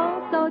 it'll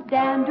glow, so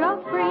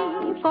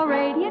dandruff-free. For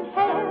radiant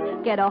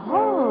hair, get a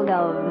hold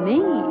of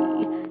me.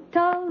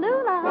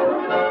 Tallulah,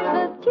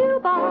 the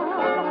tube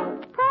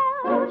of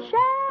Prell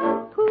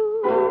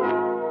shampoo.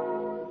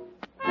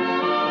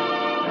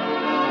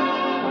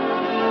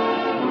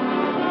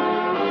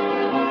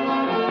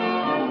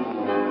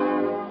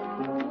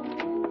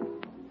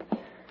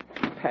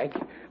 Peg,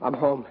 I'm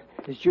home.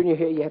 Is Junior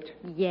here yet?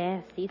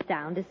 Yes, he's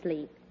sound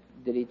asleep.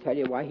 Did he tell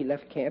you why he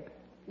left camp?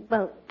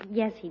 Well,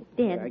 yes, he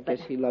did. I guess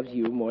he loves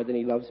you more than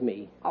he loves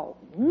me. Oh,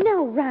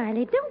 no,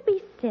 Riley, don't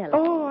be silly.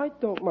 Oh, I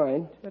don't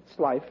mind. That's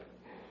life.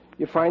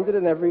 You find it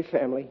in every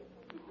family.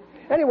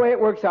 Anyway, it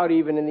works out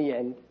even in the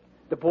end.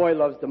 The boy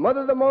loves the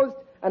mother the most,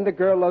 and the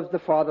girl loves the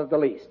father the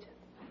least.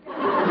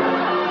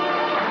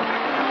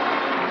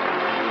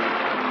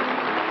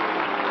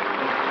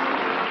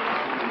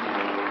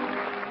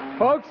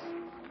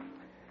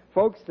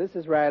 Folks, this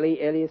is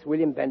Riley, alias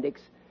William Bendix,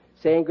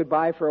 saying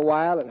goodbye for a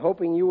while and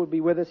hoping you will be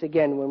with us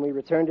again when we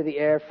return to the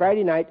air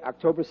Friday night,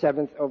 October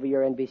 7th, over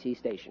your NBC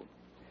station.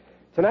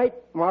 Tonight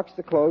marks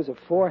the close of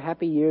 4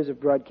 happy years of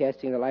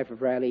broadcasting the life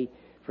of Riley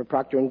for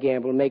Procter &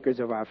 Gamble,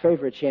 makers of our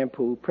favorite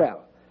shampoo,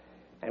 Prell.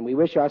 And we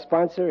wish our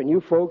sponsor and you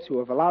folks who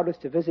have allowed us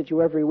to visit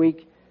you every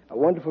week a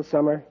wonderful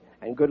summer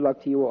and good luck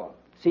to you all.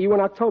 See you in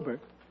October.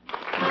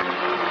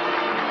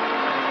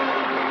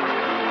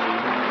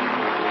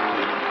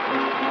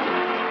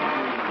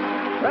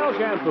 Prell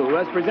Shampoo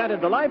has presented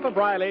The Life of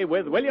Riley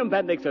with William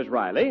Bendix as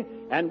Riley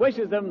and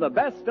wishes them the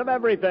best of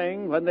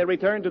everything when they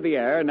return to the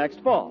air next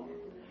fall.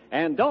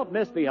 And don't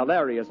miss the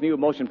hilarious new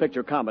motion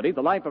picture comedy,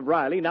 The Life of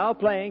Riley, now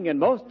playing in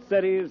most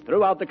cities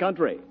throughout the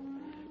country.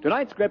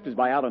 Tonight's script is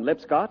by Alan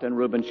Lipscott and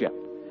Reuben Ship.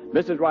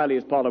 Mrs. Riley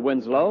is Paula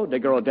Winslow,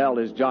 Digger Odell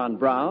is John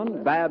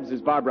Brown, Babs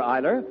is Barbara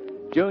Eiler,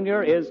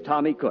 Junior is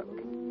Tommy Cook.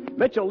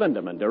 Mitchell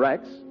Lindemann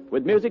directs,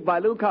 with music by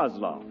Lou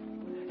Kozloff.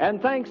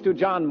 And thanks to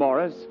John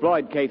Morris,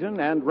 Floyd Caton,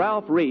 and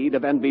Ralph Reed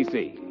of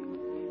NBC.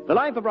 The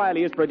Life of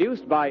Riley is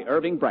produced by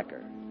Irving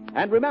Brecker.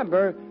 And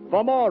remember,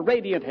 for more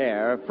radiant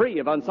hair, free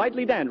of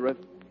unsightly dandruff,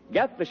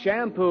 get the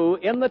shampoo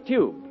in the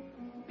tube.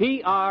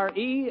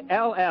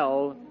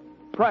 P-R-E-L-L,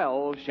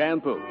 Prell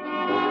Shampoo.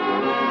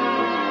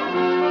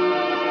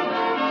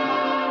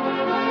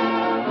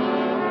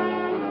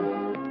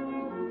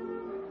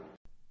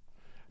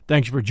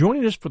 Thanks for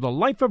joining us for The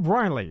Life of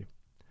Riley.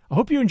 I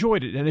hope you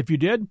enjoyed it, and if you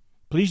did,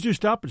 please do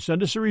stop and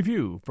send us a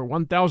review for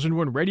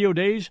 1001 Radio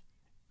Days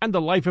and The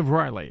Life of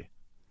Riley.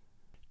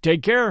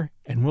 Take care,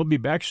 and we'll be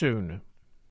back soon.